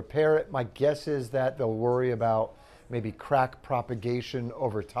to repair it. My guess is that they'll worry about maybe crack propagation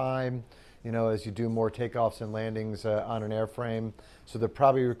over time, as you do more takeoffs and landings on an airframe. So they're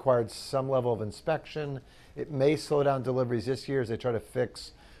probably required some level of inspection. It may slow down deliveries this year as they try to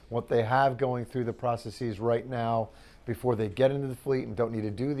fix what they have going through the processes right now before they get into the fleet and don't need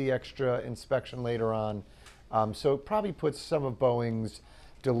to do the extra inspection later on. So it probably puts some of Boeing's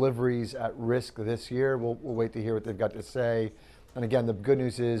deliveries at risk this year. We'll wait to hear what they've got to say. And again, the good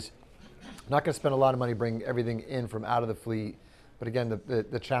news is not going to spend a lot of money bringing everything in from out of the fleet. But again,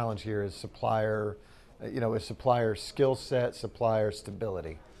 the challenge here is supplier skill set, supplier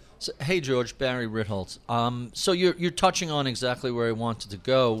stability. So, hey, George, Barry Ritholtz. So you're touching on exactly where I wanted to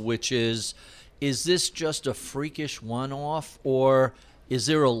go, which is this just a freakish one-off, or is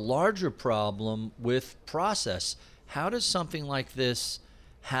there a larger problem with process? How does something like this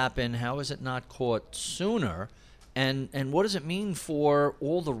happen? How is it not caught sooner? And what does it mean for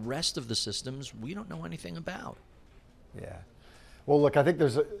all the rest of the systems we don't know anything about? Yeah. Well, look, I think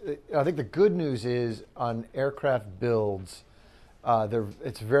the good news is on aircraft builds,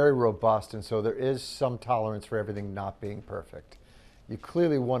 it's very robust, and so there is some tolerance for everything not being perfect. You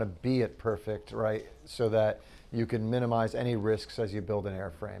clearly want to be at perfect, right, so that you can minimize any risks as you build an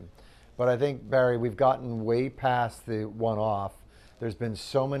airframe. But I think, Barry, we've gotten way past the one-off. There's been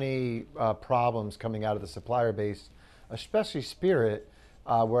so many problems coming out of the supplier base, especially Spirit,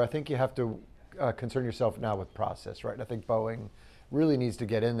 where I think you have to concern yourself now with process, right? And I think Boeing really needs to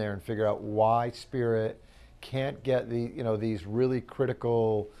get in there and figure out why Spirit can't get these really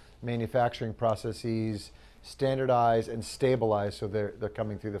critical manufacturing processes standardized and stabilized so they're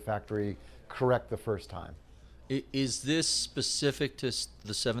coming through the factory correct the first time. Is this specific to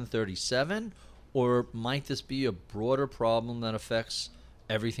the 737, or might this be a broader problem that affects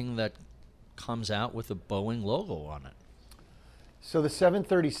everything that comes out with a Boeing logo on it? So the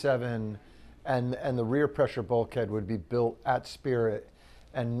 737 and the rear pressure bulkhead would be built at Spirit,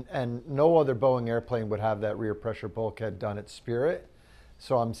 and no other Boeing airplane would have that rear pressure bulkhead done at Spirit.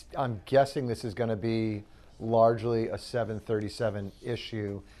 So I'm guessing this is going to be largely a 737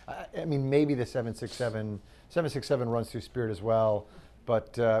 issue. I mean, maybe the 767 runs through Spirit as well,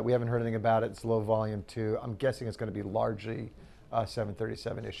 but we haven't heard anything about it. It's low volume too. I'm guessing it's going to be largely a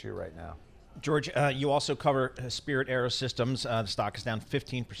 737 issue right now. George, you also cover Spirit Aerosystems. The stock is down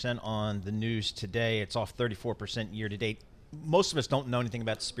 15% on the news today. It's off 34% year to date. Most of us don't know anything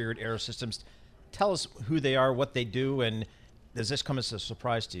about Spirit Aerosystems. Tell us who they are, what they do, and does this come as a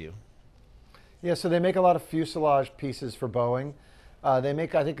surprise to you? Yeah, so they make a lot of fuselage pieces for Boeing. They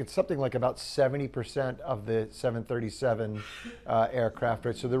make, I think it's something like about 70% of the 737 aircraft,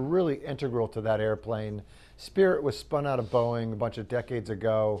 right? So they're really integral to that airplane. Spirit was spun out of Boeing a bunch of decades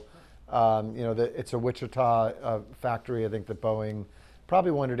ago. It's a Wichita factory, I think, that Boeing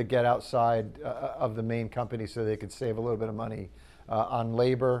probably wanted to get outside of the main company so they could save a little bit of money on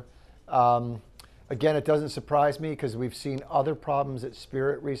labor. Again, it doesn't surprise me because we've seen other problems at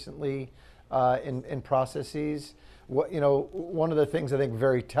Spirit recently in processes. One of the things I think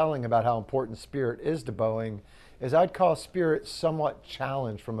very telling about how important Spirit is to Boeing is I'd call Spirit somewhat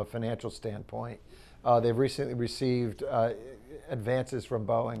challenged from a financial standpoint. They've recently received advances from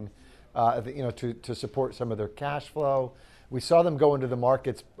Boeing to support some of their cash flow. We saw them go into the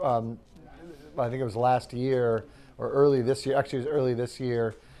markets, I think it was last year or early this year, actually it was early this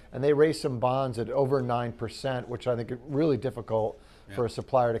year, and they raised some bonds at over 9%, which I think is really difficult for a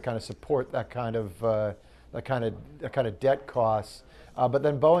supplier to kind of support that kind of debt costs. But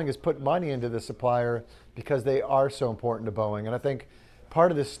then Boeing has put money into the supplier because they are so important to Boeing. And I think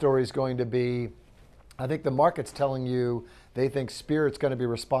part of this story is going to be, I think the market's telling you they think Spirit's going to be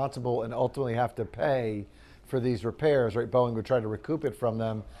responsible and ultimately have to pay for these repairs, right? Boeing would try to recoup it from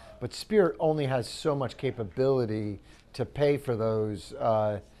them, but Spirit only has so much capability to pay for those,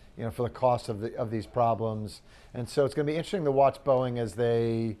 for the cost of these problems. And so it's going to be interesting to watch Boeing as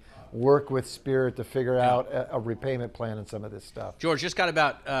they work with Spirit to figure out a repayment plan and some of this stuff. George, just got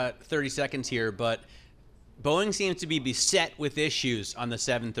about 30 seconds here, but Boeing seems to be beset with issues on the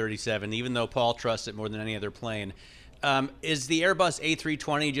 737, even though Paul trusts it more than any other plane. Is the Airbus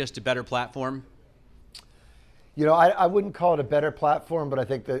A320 just a better platform? I wouldn't call it a better platform, but I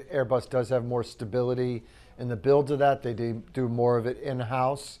think that Airbus does have more stability in the builds of that. They do more of it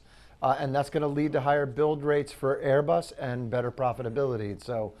in-house. and that's going to lead to higher build rates for Airbus and better profitability.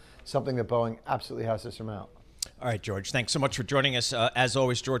 So something that Boeing absolutely has to surmount. All right, George, thanks so much for joining us. As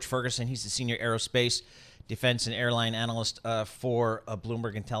always, George Ferguson, he's the senior aerospace, defense, and airline analyst for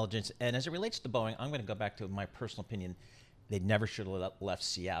Bloomberg Intelligence. And as it relates to Boeing, I'm going to go back to my personal opinion. They never should have left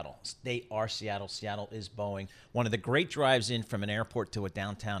Seattle. They are Seattle. Seattle is Boeing. One of the great drives in from an airport to a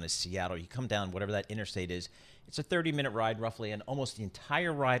downtown is Seattle. You come down, whatever that interstate is, it's a 30-minute ride roughly, and almost the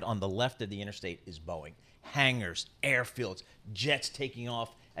entire ride on the left of the interstate is Boeing. Hangars, airfields, jets taking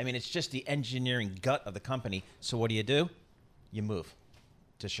off. I mean, it's just the engineering gut of the company. So what do? You move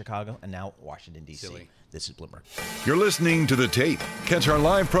to Chicago and now Washington, D.C. Silly. This is Bloomberg. You're listening to The Tape. Catch our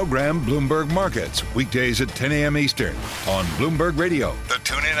live program, Bloomberg Markets, weekdays at 10 a.m. Eastern on Bloomberg Radio, the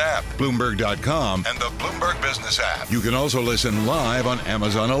TuneIn app, Bloomberg.com, and the Bloomberg Business app. You can also listen live on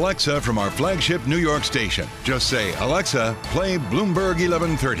Amazon Alexa from our flagship New York station. Just say, Alexa, play Bloomberg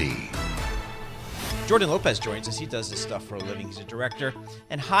 1130. Jordan Lopez joins us. He does this stuff for a living. He's a director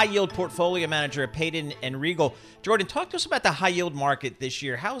and high-yield portfolio manager at Payton & Regal. Jordan, talk to us about the high-yield market this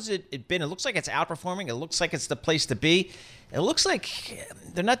year. How has it been? It looks like it's outperforming. It looks like it's the place to be. It looks like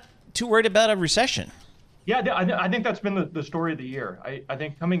they're not too worried about a recession. Yeah, I think that's been the story of the year. I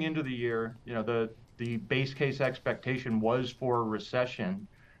think coming into the year, the base case expectation was for a recession.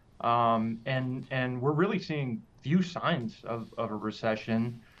 And we're really seeing few signs of a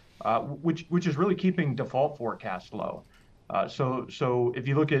recession. Which is really keeping default forecasts low. So if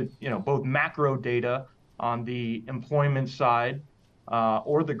you look at both macro data on the employment side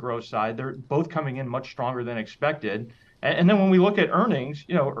or the growth side, they're both coming in much stronger than expected. And then when we look at earnings,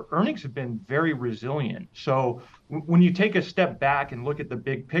 earnings have been very resilient. So when you take a step back and look at the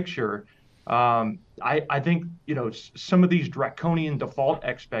big picture, I think some of these draconian default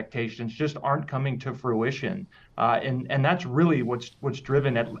expectations just aren't coming to fruition, and that's really what's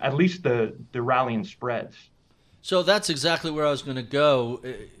driven at least the rallying spreads. So that's exactly where I was going to go.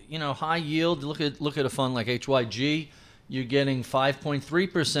 High yield. Look at a fund like HYG. You're getting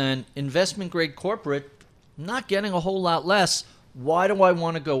 5.3%. Investment grade corporate, not getting a whole lot less. Why do I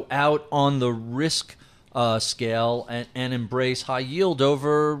want to go out on the risk scale and embrace high yield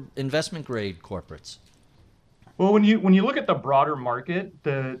over investment grade corporates? Well, when you look at the broader market,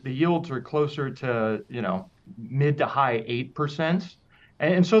 the yields are closer to mid to high 8%,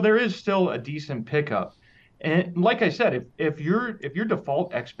 and so there is still a decent pickup. And like I said, if your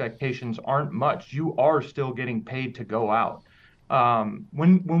default expectations aren't much, you are still getting paid to go out.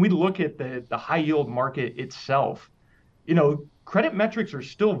 When we look at the high yield market itself, credit metrics are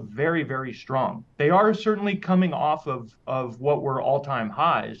still very, very strong. They are certainly coming off of what were all-time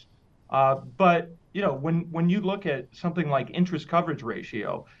highs. But when you look at something like interest coverage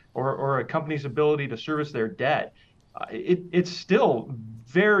ratio or a company's ability to service their debt, it's still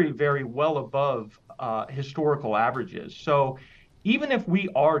very, very well above historical averages. So even if we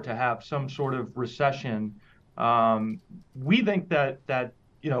are to have some sort of recession, we think that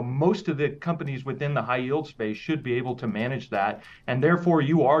most of the companies within the high yield space should be able to manage that, and therefore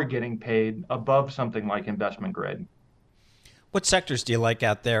you are getting paid above something like investment grade. What sectors do you like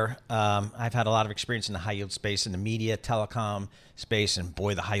out there? I've had a lot of experience in the high yield space, in the media, telecom space, and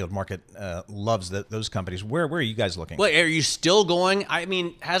boy, the high yield market loves those companies. Where are you guys looking? Well, are you still going? I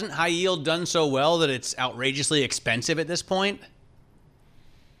mean, hasn't high yield done so well that it's outrageously expensive at this point?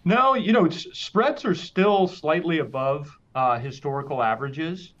 No, spreads are still slightly above historical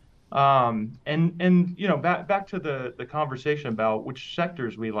averages. And back to the conversation about which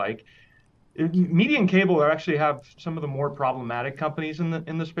sectors we like. Media and cable actually have some of the more problematic companies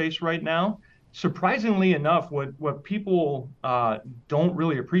in the space right now. Surprisingly enough, what people don't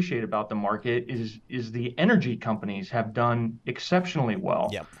really appreciate about the market is the energy companies have done exceptionally well.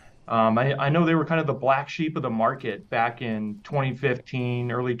 Yep. I know they were kind of the black sheep of the market back in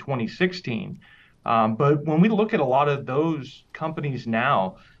 2015, early 2016. But when we look at a lot of those companies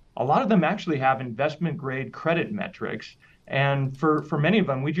now, a lot of them actually have investment grade credit metrics. And for many of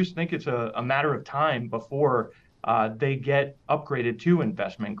them, we just think it's a matter of time before they get upgraded to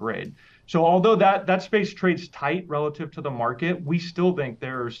investment grade. So although that space trades tight relative to the market, we still think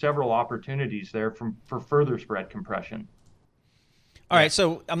there are several opportunities there for further spread compression. All right,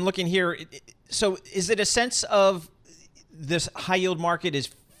 so I'm looking here. So is it a sense of this high yield market is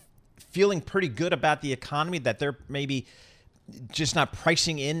feeling pretty good about the economy, that they're maybe just not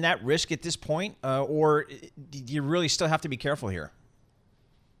pricing in that risk at this point, or do you really still have to be careful here?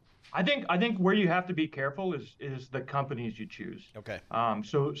 I think where you have to be careful is the companies you choose. Okay.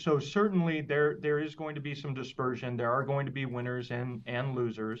 So certainly there is going to be some dispersion. There are going to be winners and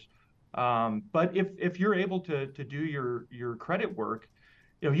losers. But if you're able to do your credit work,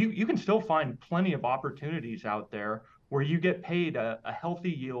 you can still find plenty of opportunities out there where you get paid a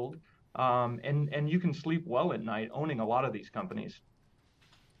healthy yield, and you can sleep well at night owning a lot of these companies.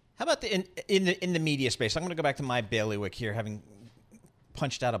 How about in the media space? I'm going to go back to my bailiwick here, having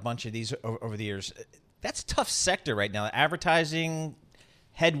punched out a bunch of these over the years. That's a tough sector right now. Advertising,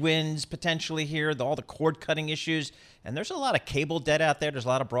 headwinds potentially here, all the cord-cutting issues, and there's a lot of cable debt out there. There's a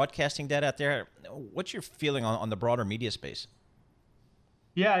lot of broadcasting debt out there. What's your feeling on the broader media space?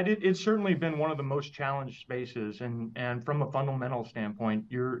 Yeah, it's certainly been one of the most challenged spaces, and from a fundamental standpoint,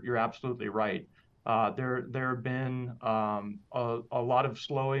 you're absolutely right. There have been a lot of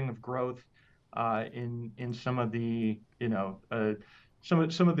slowing of growth in some of the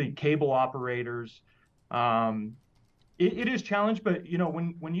some of the cable operators. It is challenged, but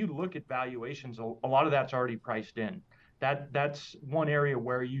when you look at valuations, a lot of that's already priced in. That's one area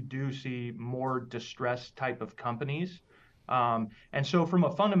where you do see more distressed type of companies. And so from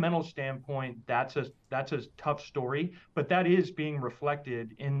a fundamental standpoint, that's a tough story, but that is being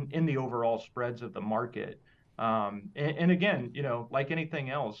reflected in the overall spreads of the market. And again, like anything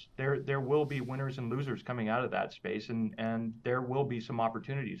else, there will be winners and losers coming out of that space, and there will be some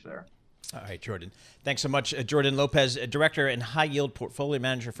opportunities there. All right, Jordan. Thanks so much. Jordan Lopez, Director and High Yield Portfolio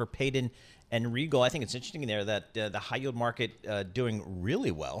Manager for Payden and Regal. I think it's interesting there that the high yield market doing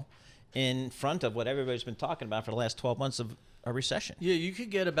really well in front of what everybody's been talking about for the last 12 months of a recession. Yeah, you could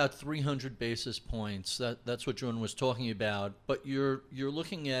get about 300 basis points. That's what Jordan was talking about. But you're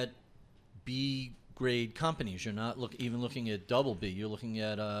looking at B grade companies. You're not even looking at double B. You're looking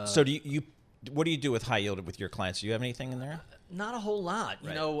at. So what do you do with high yield with your clients? Do you have anything in there? Not a whole lot.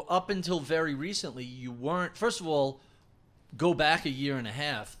 Right. Up until very recently, you weren't. First of all, go back a year and a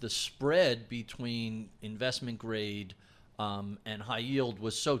half. The spread between investment grade and high yield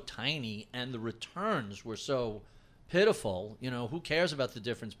was so tiny, and the returns were so pitiful. Who cares about the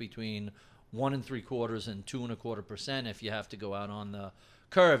difference between 1 3/4 and 2 1/4% if you have to go out on the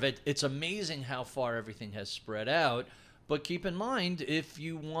curve? It's amazing how far everything has spread out. But keep in mind, if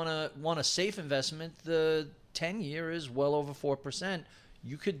you want a safe investment, the 10-year is well over 4%.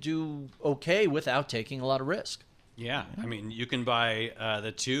 You could do okay without taking a lot of risk. Yeah, I mean, you can buy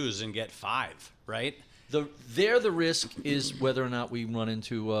the 2s and get 5, right? The risk is whether or not we run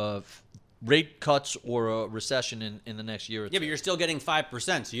into rate cuts or a recession in the next year or two. Yeah, but you're still getting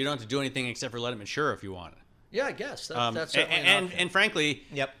 5%, so you don't have to do anything except for let it mature if you want it. Yeah, I guess. That's certainly an option. And frankly,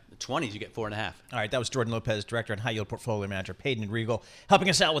 the 20s, you get 4.5. All right, that was Jordan Lopez, Director and High Yield Portfolio Manager, Payden and Regal, helping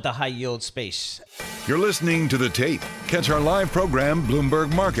us out with the high yield space. You're listening to The Tape. Catch our live program,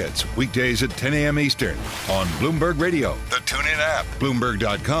 Bloomberg Markets, weekdays at 10 a.m. Eastern on Bloomberg Radio, the TuneIn app,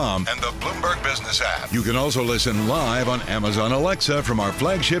 Bloomberg.com, and the Bloomberg Business app. You can also listen live on Amazon Alexa from our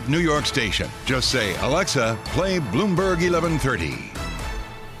flagship New York station. Just say, Alexa, play Bloomberg 1130.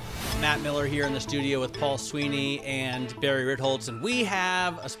 Matt Miller here in the studio with Paul Sweeney and Barry Ritholtz, and we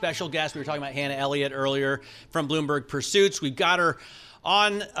have a special guest. We were talking about Hannah Elliott earlier from Bloomberg Pursuits. We've got her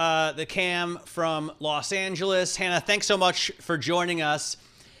on the cam from Los Angeles. Hannah, thanks so much for joining us.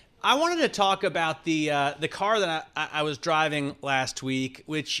 I wanted to talk about the car that I was driving last week,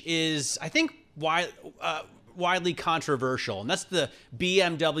 which is, I think, widely controversial, and that's the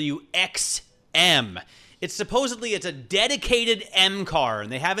BMW XM. It's a dedicated M car,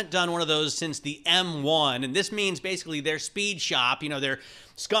 and they haven't done one of those since the M1. And this means basically their speed shop, their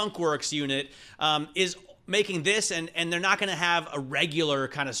Skunk Works unit, is making this, and they're not going to have a regular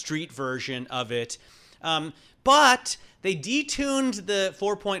kind of street version of it. But they detuned the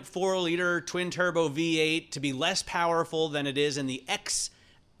 4.4-liter twin-turbo V8 to be less powerful than it is in the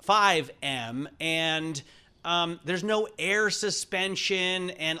X5M, and there's no air suspension,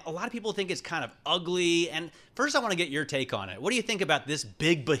 and a lot of people think it's kind of ugly. And first, I want to get your take on it. What do you think about this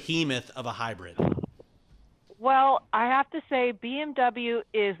big behemoth of a hybrid? Well, I have to say BMW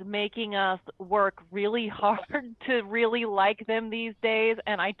is making us work really hard to really like them these days,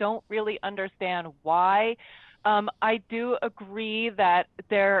 and I don't really understand why. I do agree that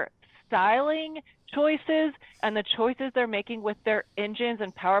their styling choices and the choices they're making with their engines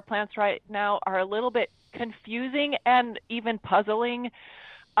and power plants right now are a little bit confusing and even puzzling.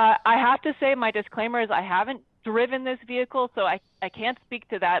 I have to say, my disclaimer is I haven't driven this vehicle, so I can't speak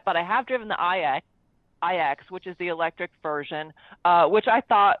to that, but I have driven the iX, which is the electric version, which I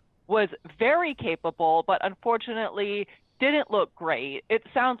thought was very capable, but unfortunately didn't look great. It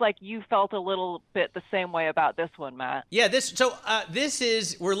sounds like you felt a little bit the same way about this one, Matt. Yeah,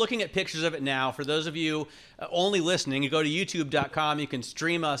 we're looking at pictures of it now. For those of you only listening, you go to youtube.com. You can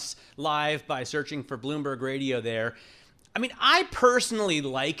stream us live by searching for Bloomberg Radio there. I mean, I personally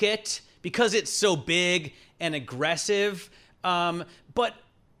like it because it's so big and aggressive. But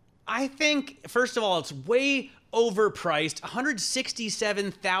I think, first of all, it's way overpriced,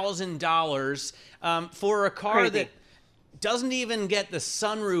 $167,000 for a car that doesn't even get the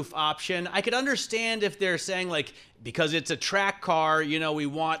sunroof option. I could understand if they're saying, like, because it's a track car, you know, we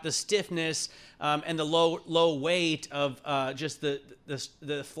want the stiffness and the low weight of just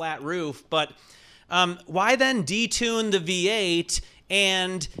the flat roof. But why then detune the V8?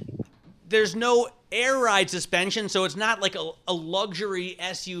 And there's no air ride suspension, so it's not like a luxury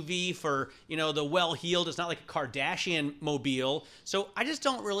SUV for, you know, the well-heeled. It's not like a Kardashian mobile. So I just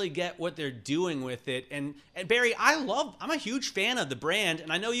don't really get what they're doing with it. And Barry, I'm a huge fan of the brand,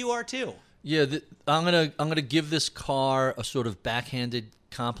 and I know you are too. Yeah, I'm gonna give this car a sort of backhanded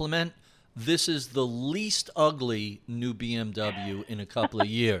compliment. This is the least ugly new BMW in a couple of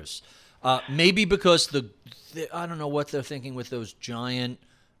years. Maybe because I don't know what they're thinking with those giant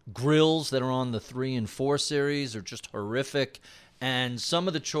grills that are on the 3 and 4 series are just horrific, and some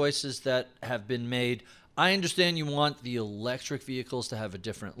of the choices that have been made. I understand you want the electric vehicles to have a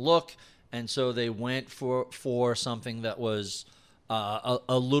different look, and so they went for something that was a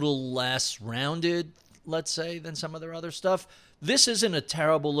little less rounded, let's say, than some of their other stuff. This isn't a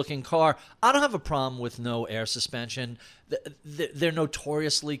terrible looking car. I don't have a problem with no air suspension. They're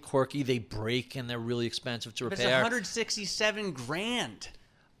notoriously quirky. They break and they're really expensive to repair. But it's $167,000.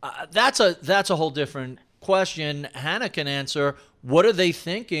 That's a whole different question. Hannah can answer. What are they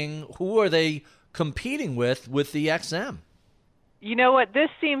thinking? Who are they competing with the XM? You know what? This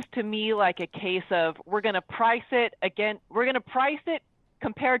seems to me like a case of we're going to price it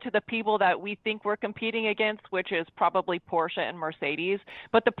compared to the people that we think we're competing against, which is probably Porsche and Mercedes.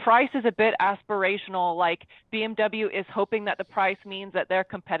 But the price is a bit aspirational. Like BMW is hoping that the price means that they're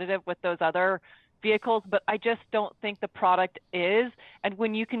competitive with those other vehicles, but I just don't think the product is. And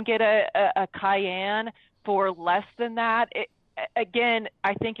when you can get a Cayenne for less than that, again,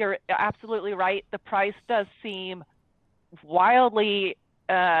 I think you're absolutely right. The price does seem wildly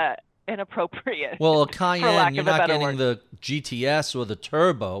inappropriate. Well, a Cayenne, you're not getting the GTS or the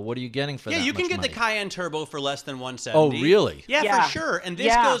Turbo. What are you getting for that? Yeah, you can much get money? the Cayenne Turbo for less than $170. Oh, really? Yeah, for sure. And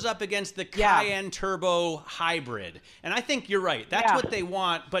this goes up against the Cayenne Turbo Hybrid. And I think you're right. That's what they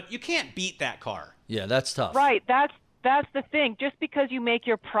want, but you can't beat that car. Yeah, that's tough. Right. That's the thing. Just because you make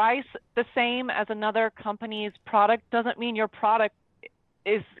your price the same as another company's product doesn't mean your product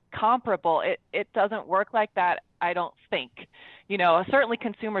is comparable. It doesn't work like that, I don't think. You know, certainly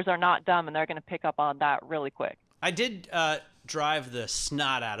consumers are not dumb, and they're going to pick up on that really quick. I did drive the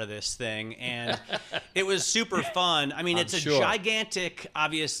snot out of this thing, and it was super fun. I mean, it's a gigantic,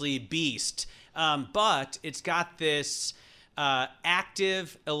 obviously, beast, but it's got this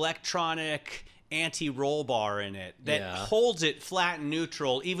active electronic anti-roll bar in it that holds it flat and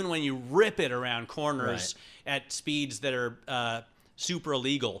neutral even when you rip it around corners at speeds that are super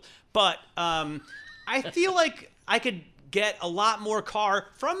illegal. But I feel like I could get a lot more car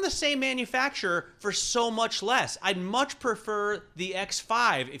from the same manufacturer for so much less. I'd much prefer the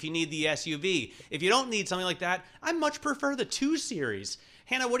X5 if you need the SUV. If you don't need something like that, I much prefer the 2 Series.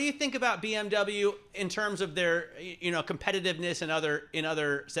 Hannah, what do you think about BMW in terms of their, competitiveness in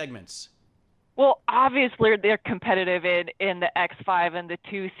other segments? Well, obviously they're competitive in the X5 and the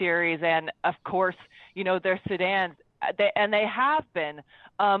 2 Series, and of course, their sedans. They have been.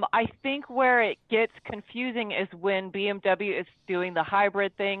 I think where it gets confusing is when BMW is doing the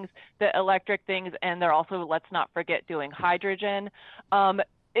hybrid things, the electric things, and they're also, let's not forget, doing hydrogen.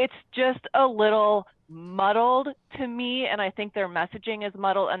 It's just a little muddled to me, and I think their messaging is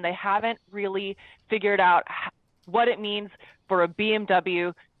muddled, and they haven't really figured out what it means for a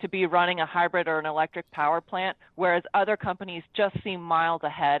BMW to be running a hybrid or an electric power plant, whereas other companies just seem miles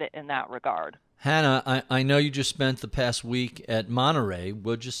ahead in that regard. Hannah, I know you just spent the past week at Monterey.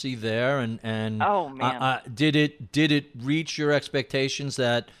 What'd you see there? And oh man, did it reach your expectations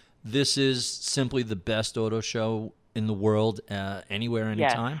that this is simply the best auto show in the world, anywhere,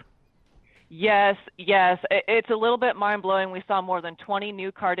 anytime? Yes. It's a little bit mind-blowing. We saw more than 20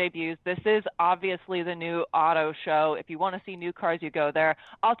 new car debuts. This is obviously the new auto show. If you want to see new cars, you go there.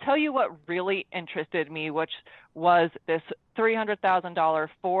 I'll tell you what really interested me, which was this $300,000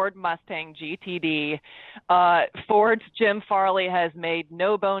 Ford Mustang GTD. Ford's Jim Farley has made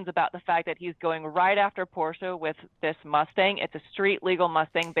no bones about the fact that he's going right after Porsche with this Mustang. It's a street legal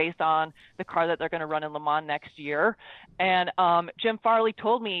Mustang based on the car that they're going to run in Le Mans next year. And Jim Farley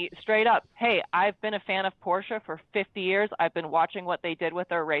told me straight up, hey, I've been a fan of Porsche for 50 years. I've been watching what they did with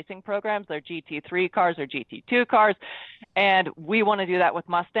their racing programs, their GT3 cars, their GT2 cars. And we want to do that with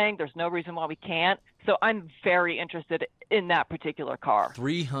Mustang. There's no reason why we can't. So I'm very interested in that with Mustang. There's no reason why we can't. So I'm very interested in that particular car.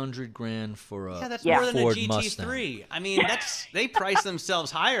 $300,000 for a that's Ford more than a GT3. Mustang. I mean, they price themselves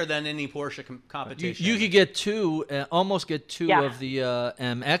higher than any Porsche competition. You could get almost get two Yeah. of the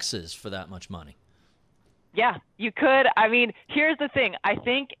MXs for that much money. Yeah, you could. I mean, here's the thing. I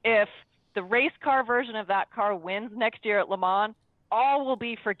think if the race car version of that car wins next year at Le Mans, all will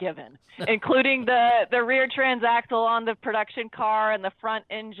be forgiven, including the rear transaxle on the production car and the front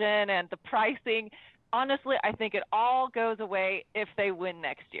engine and the pricing. Honestly, I think it all goes away if they win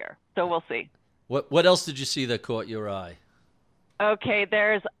next year. So we'll see. What else did you see that caught your eye? Okay,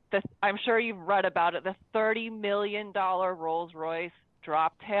 there's I'm sure you've read about it, the $30 million Rolls-Royce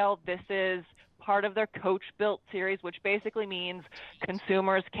drop tail. This is part of their coach-built series, which basically means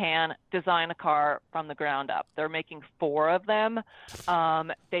consumers can design a car from the ground up. They're making 4 of them.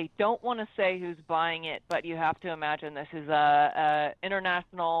 They don't want to say who's buying it, but you have to imagine this is a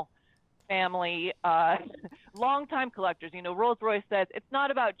international family, longtime collectors. You know, Rolls-Royce says it's not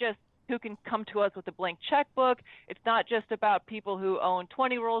about just who can come to us with a blank checkbook. It's not just about people who own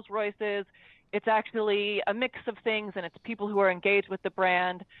 20 Rolls-Royces. It's actually a mix of things, and it's people who are engaged with the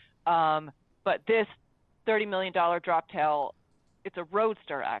brand. But this $30 million drop tail, it's a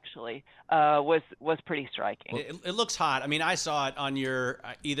roadster actually, was pretty striking. It looks hot. I mean, I saw it on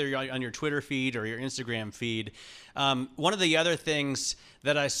either on your Twitter feed or your Instagram feed. One of the other things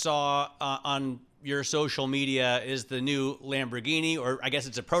that I saw on your social media is the new Lamborghini, or I guess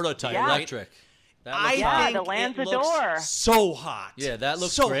it's a prototype, Yeah. Electric. The Lanzador. So hot. Yeah, that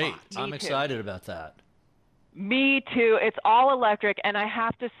looks so great. hot. I'm excited about that. Me too. It's all electric, and I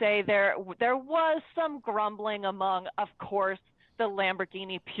have to say there was some grumbling among, of course, the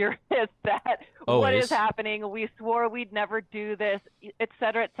Lamborghini purists that what is happening? We swore we'd never do this, et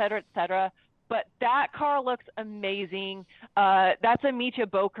cetera, et cetera, et cetera. But that car looks amazing. That's a Mitja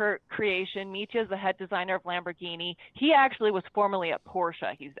Boker creation. Mitja is the head designer of Lamborghini. He actually was formerly at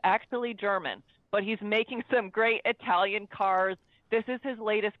Porsche. He's actually German, but he's making some great Italian cars. This is his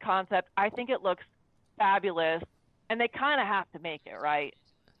latest concept. I think it looks fabulous, and they kind of have to make it, right?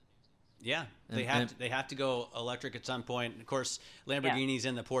 Yeah, they have to go electric at some point. Of course, Lamborghini's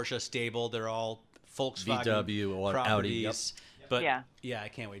in the Porsche stable. They're all Volkswagen VW or Audi. properties. Yep. But yeah, I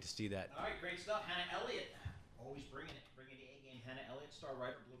can't wait to see that. All right, great stuff. Hannah Elliott, always bringing the A game. Hannah Elliott, star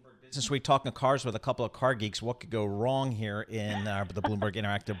writer, Bloomberg Business Week, talking cars with a couple of car geeks. What could go wrong here in the Bloomberg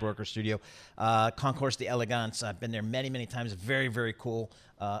Interactive Broker Studio? Concours d'Elegance. I've been there many, many times. Very, very cool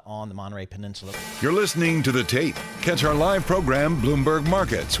on the Monterey Peninsula. You're listening to The Tape. Catch our live program, Bloomberg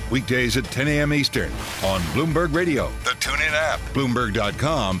Markets, weekdays at 10 a.m. Eastern on Bloomberg Radio, the TuneIn app,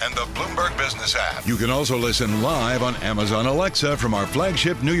 Bloomberg.com, and the Bloomberg Business app. You can also listen live on Amazon Alexa from our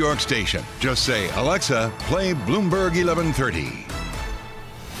flagship New York station. Just say, Alexa, play Bloomberg 1130.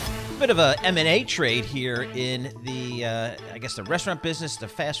 Bit of a M&A trade here in the, I guess, the restaurant business, the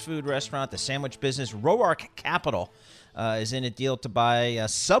fast food restaurant, the sandwich business. Roark Capital is in a deal to buy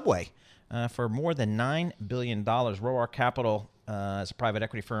Subway for more than $9 billion. Roark Capital, as a private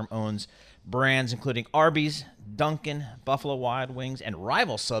equity firm, owns brands including Arby's, Dunkin', Buffalo Wild Wings, and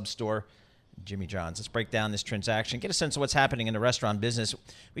rival sub store Jimmy John's. Let's break down this transaction, get a sense of what's happening in the restaurant business.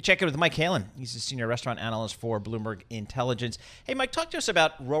 We check in with Mike Halen. He's the senior restaurant analyst for Bloomberg Intelligence. Hey, Mike, talk to us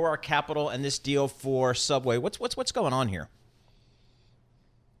about Roark Capital and this deal for Subway. What's going on here?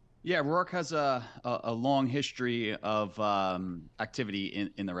 Yeah, Roark has a long history of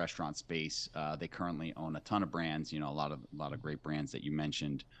activity in the restaurant space. They currently own a ton of brands, a lot of great brands that you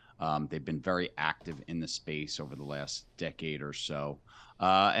mentioned. They've been very active in the space over the last decade or so.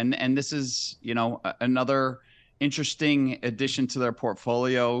 And this is, another interesting addition to their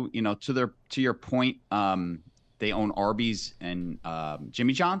portfolio. To your point, they own Arby's and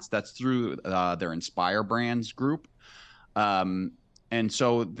Jimmy John's. That's through their Inspire Brands group. And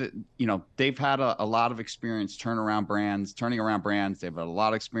so, they've had a lot of experience turning around brands. They've had a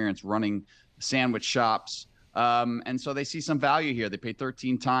lot of experience running sandwich shops. And so they see some value here. They pay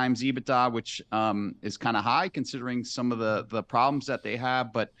 13 times EBITDA, which is kind of high considering some of the problems that they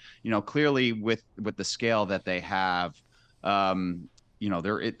have. But, clearly with the scale that they have,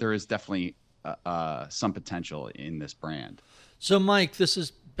 there is definitely some potential in this brand. So, Mike, this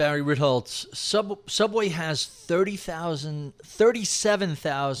is Barry Ritholtz. Subway has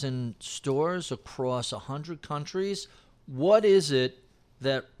 37,000 stores across 100 countries. What is it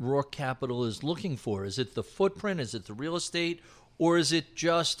that Roark Capital is looking for? Is it the footprint? Is it the real estate? Or is it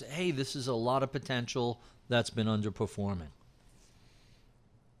just, hey, this is a lot of potential that's been underperforming?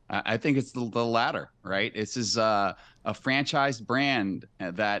 I think it's the latter, right? This is a franchised brand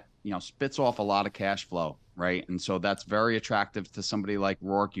that, spits off a lot of cash flow, right? And so that's very attractive to somebody like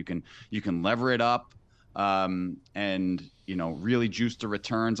Rourke. You can lever it up, and really juice the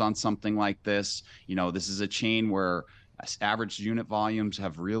returns on something like this. This is a chain where average unit volumes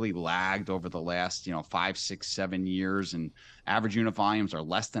have really lagged over the last 5, 6, 7 years, and average unit volumes are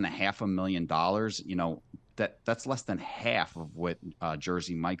less than $500,000. That's less than half of what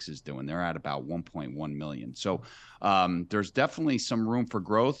Jersey Mike's is doing. They're at about 1.1 million. So there's definitely some room for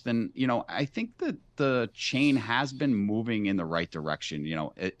growth. And, I think that the chain has been moving in the right direction.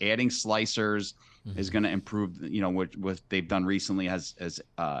 Adding slicers is going to improve, what they've done recently has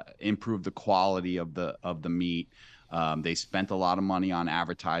improved the quality of the meat. They spent a lot of money on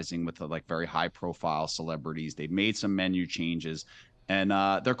advertising with very high profile celebrities. They've made some menu changes. And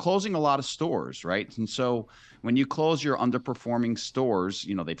they're closing a lot of stores, right? And so when you close your underperforming stores,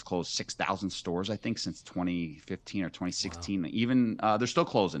 they've closed 6,000 stores, I think, since 2015 or 2016. Wow. Even they're still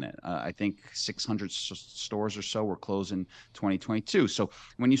closing it. I think 600 stores or so were closed in 2022. So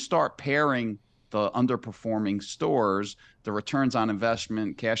when you start pairing the underperforming stores, the returns on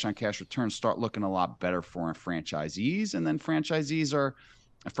investment, cash on cash returns start looking a lot better for franchisees. And then franchisees are,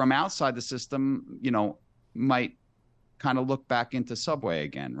 from outside the system, might kind of look back into Subway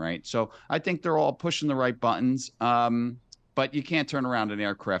again, right? So I think they're all pushing the right buttons, but you can't turn around an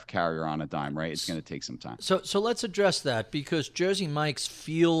aircraft carrier on a dime, right? It's going to take some time. So let's address that, because Jersey Mike's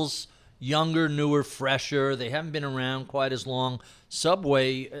feels younger, newer, fresher. They haven't been around quite as long.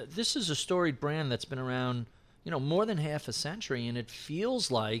 Subway, this is a storied brand that's been around, more than half a century, and it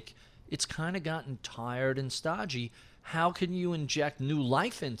feels like it's kind of gotten tired and stodgy. How can you inject new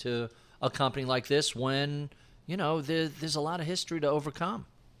life into a company like this when there's a lot of history to overcome?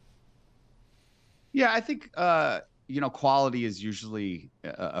 Yeah, I think, quality is usually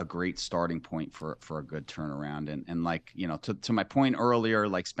a great starting point for a good turnaround. And to my point earlier,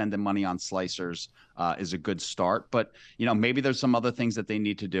 spending money on slicers is a good start. But, maybe there's some other things that they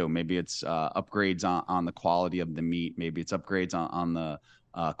need to do. Maybe it's upgrades on the quality of the meat. Maybe it's upgrades on the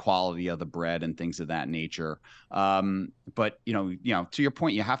quality of the bread and things of that nature. But, to your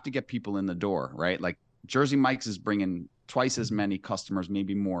point, you have to get people in the door, right? Jersey Mike's is bringing twice as many customers,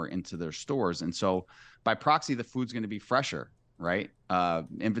 maybe more, into their stores. And so by proxy, the food's going to be fresher, right?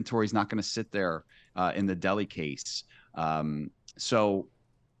 Inventory is not going to sit there in the deli case. So,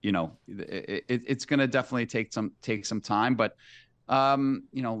 it's going to definitely take some time. But,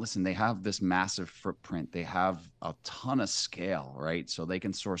 listen, they have this massive footprint. They have a ton of scale, right? So they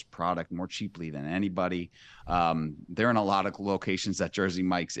can source product more cheaply than anybody. They're in a lot of locations that Jersey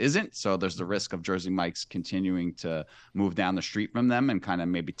Mike's isn't. So there's the risk of Jersey Mike's continuing to move down the street from them and kind of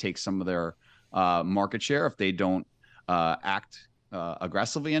maybe take some of their market share if they don't act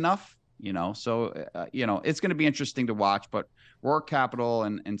aggressively enough. So it's going to be interesting to watch. But Rourke Capital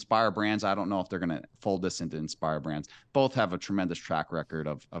and Inspire Brands, I don't know if they're going to fold this into Inspire Brands. Both have a tremendous track record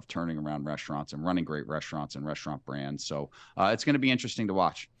of turning around restaurants and running great restaurants and restaurant brands. So it's going to be interesting to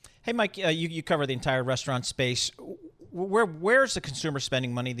watch. Hey, Mike, you cover the entire restaurant space. Where's the consumer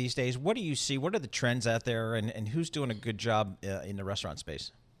spending money these days? What do you see? What are the trends out there, and who's doing a good job in the restaurant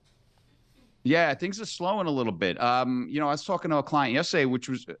space? Yeah, things are slowing a little bit. I was talking to a client yesterday, which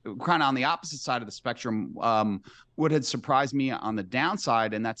was kind of on the opposite side of the spectrum. What had surprised me on the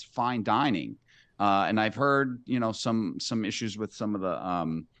downside, and that's fine dining. And I've heard, some issues with some of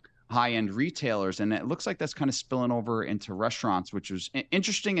the high-end retailers, and it looks like that's kind of spilling over into restaurants, which was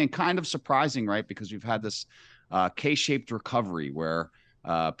interesting and kind of surprising, right? Because we've had this K-shaped recovery where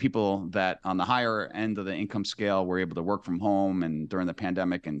people that on the higher end of the income scale were able to work from home and during the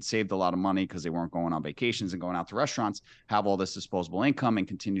pandemic and saved a lot of money because they weren't going on vacations and going out to restaurants, have all this disposable income and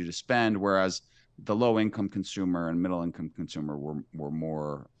continue to spend. Whereas the low income consumer and middle income consumer were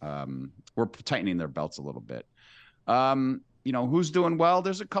more, were tightening their belts a little bit. Who's doing well?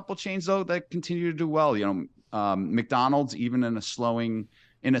 There's a couple chains though that continue to do well. McDonald's, even in a slowing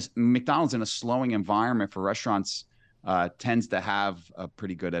environment for restaurants, tends to have a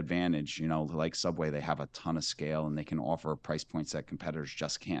pretty good advantage. Like Subway, they have a ton of scale and they can offer price points that competitors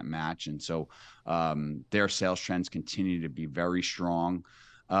just can't match. And so their sales trends continue to be very strong.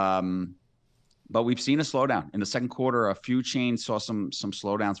 But we've seen a slowdown in the second quarter. A few chains saw some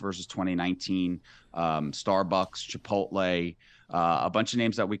slowdowns versus 2019. Starbucks, Chipotle, a bunch of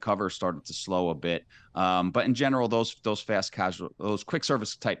names that we cover started to slow a bit. But in general, those fast casual, those quick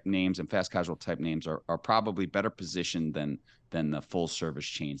service type names and fast casual type names are probably better positioned than the full service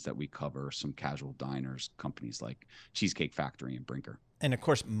chains that we cover. Some casual diners, companies like Cheesecake Factory and Brinker. And of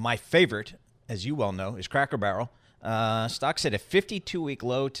course, my favorite, as you well know, is Cracker Barrel. Stocks at a 52-week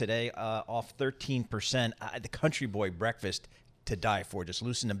low today, off 13%. The Country Boy breakfast to die for. Just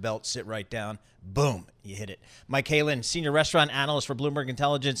loosen the belt, sit right down, boom, you hit it. Mike Halen, senior restaurant analyst for Bloomberg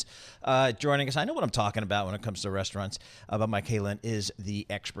Intelligence, joining us. I know what I'm talking about when it comes to restaurants, but Mike Halen is the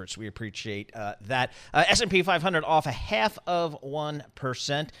expert, so we appreciate that. S&P 500 off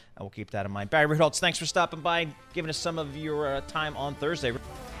 0.5%. I will keep that in mind. Barry Ritholtz, thanks for stopping by and giving us some of your time on Thursday.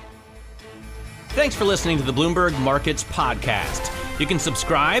 Thanks for listening to the Bloomberg Markets Podcast. You can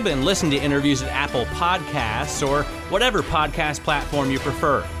subscribe and listen to interviews at Apple Podcasts or whatever podcast platform you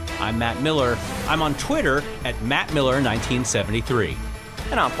prefer. I'm Matt Miller. I'm on Twitter at MattMiller1973.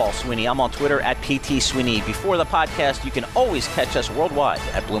 And I'm Paul Sweeney. I'm on Twitter at PT Sweeney. Before the podcast, you can always catch us worldwide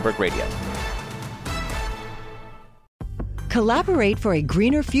at Bloomberg Radio. Collaborate for a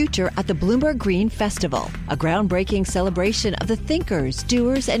greener future at the Bloomberg Green Festival, a groundbreaking celebration of the thinkers,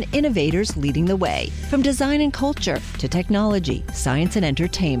 doers, and innovators leading the way. From design and culture to technology, science, and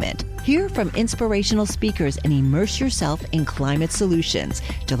entertainment. Hear from inspirational speakers and immerse yourself in climate solutions.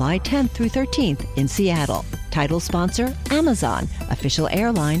 July 10th through 13th in Seattle. Title sponsor, Amazon. Official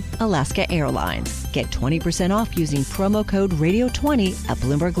airline, Alaska Airlines. Get 20% off using promo code RADIO20 at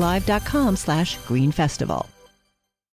BloombergLive.com/Green Festival.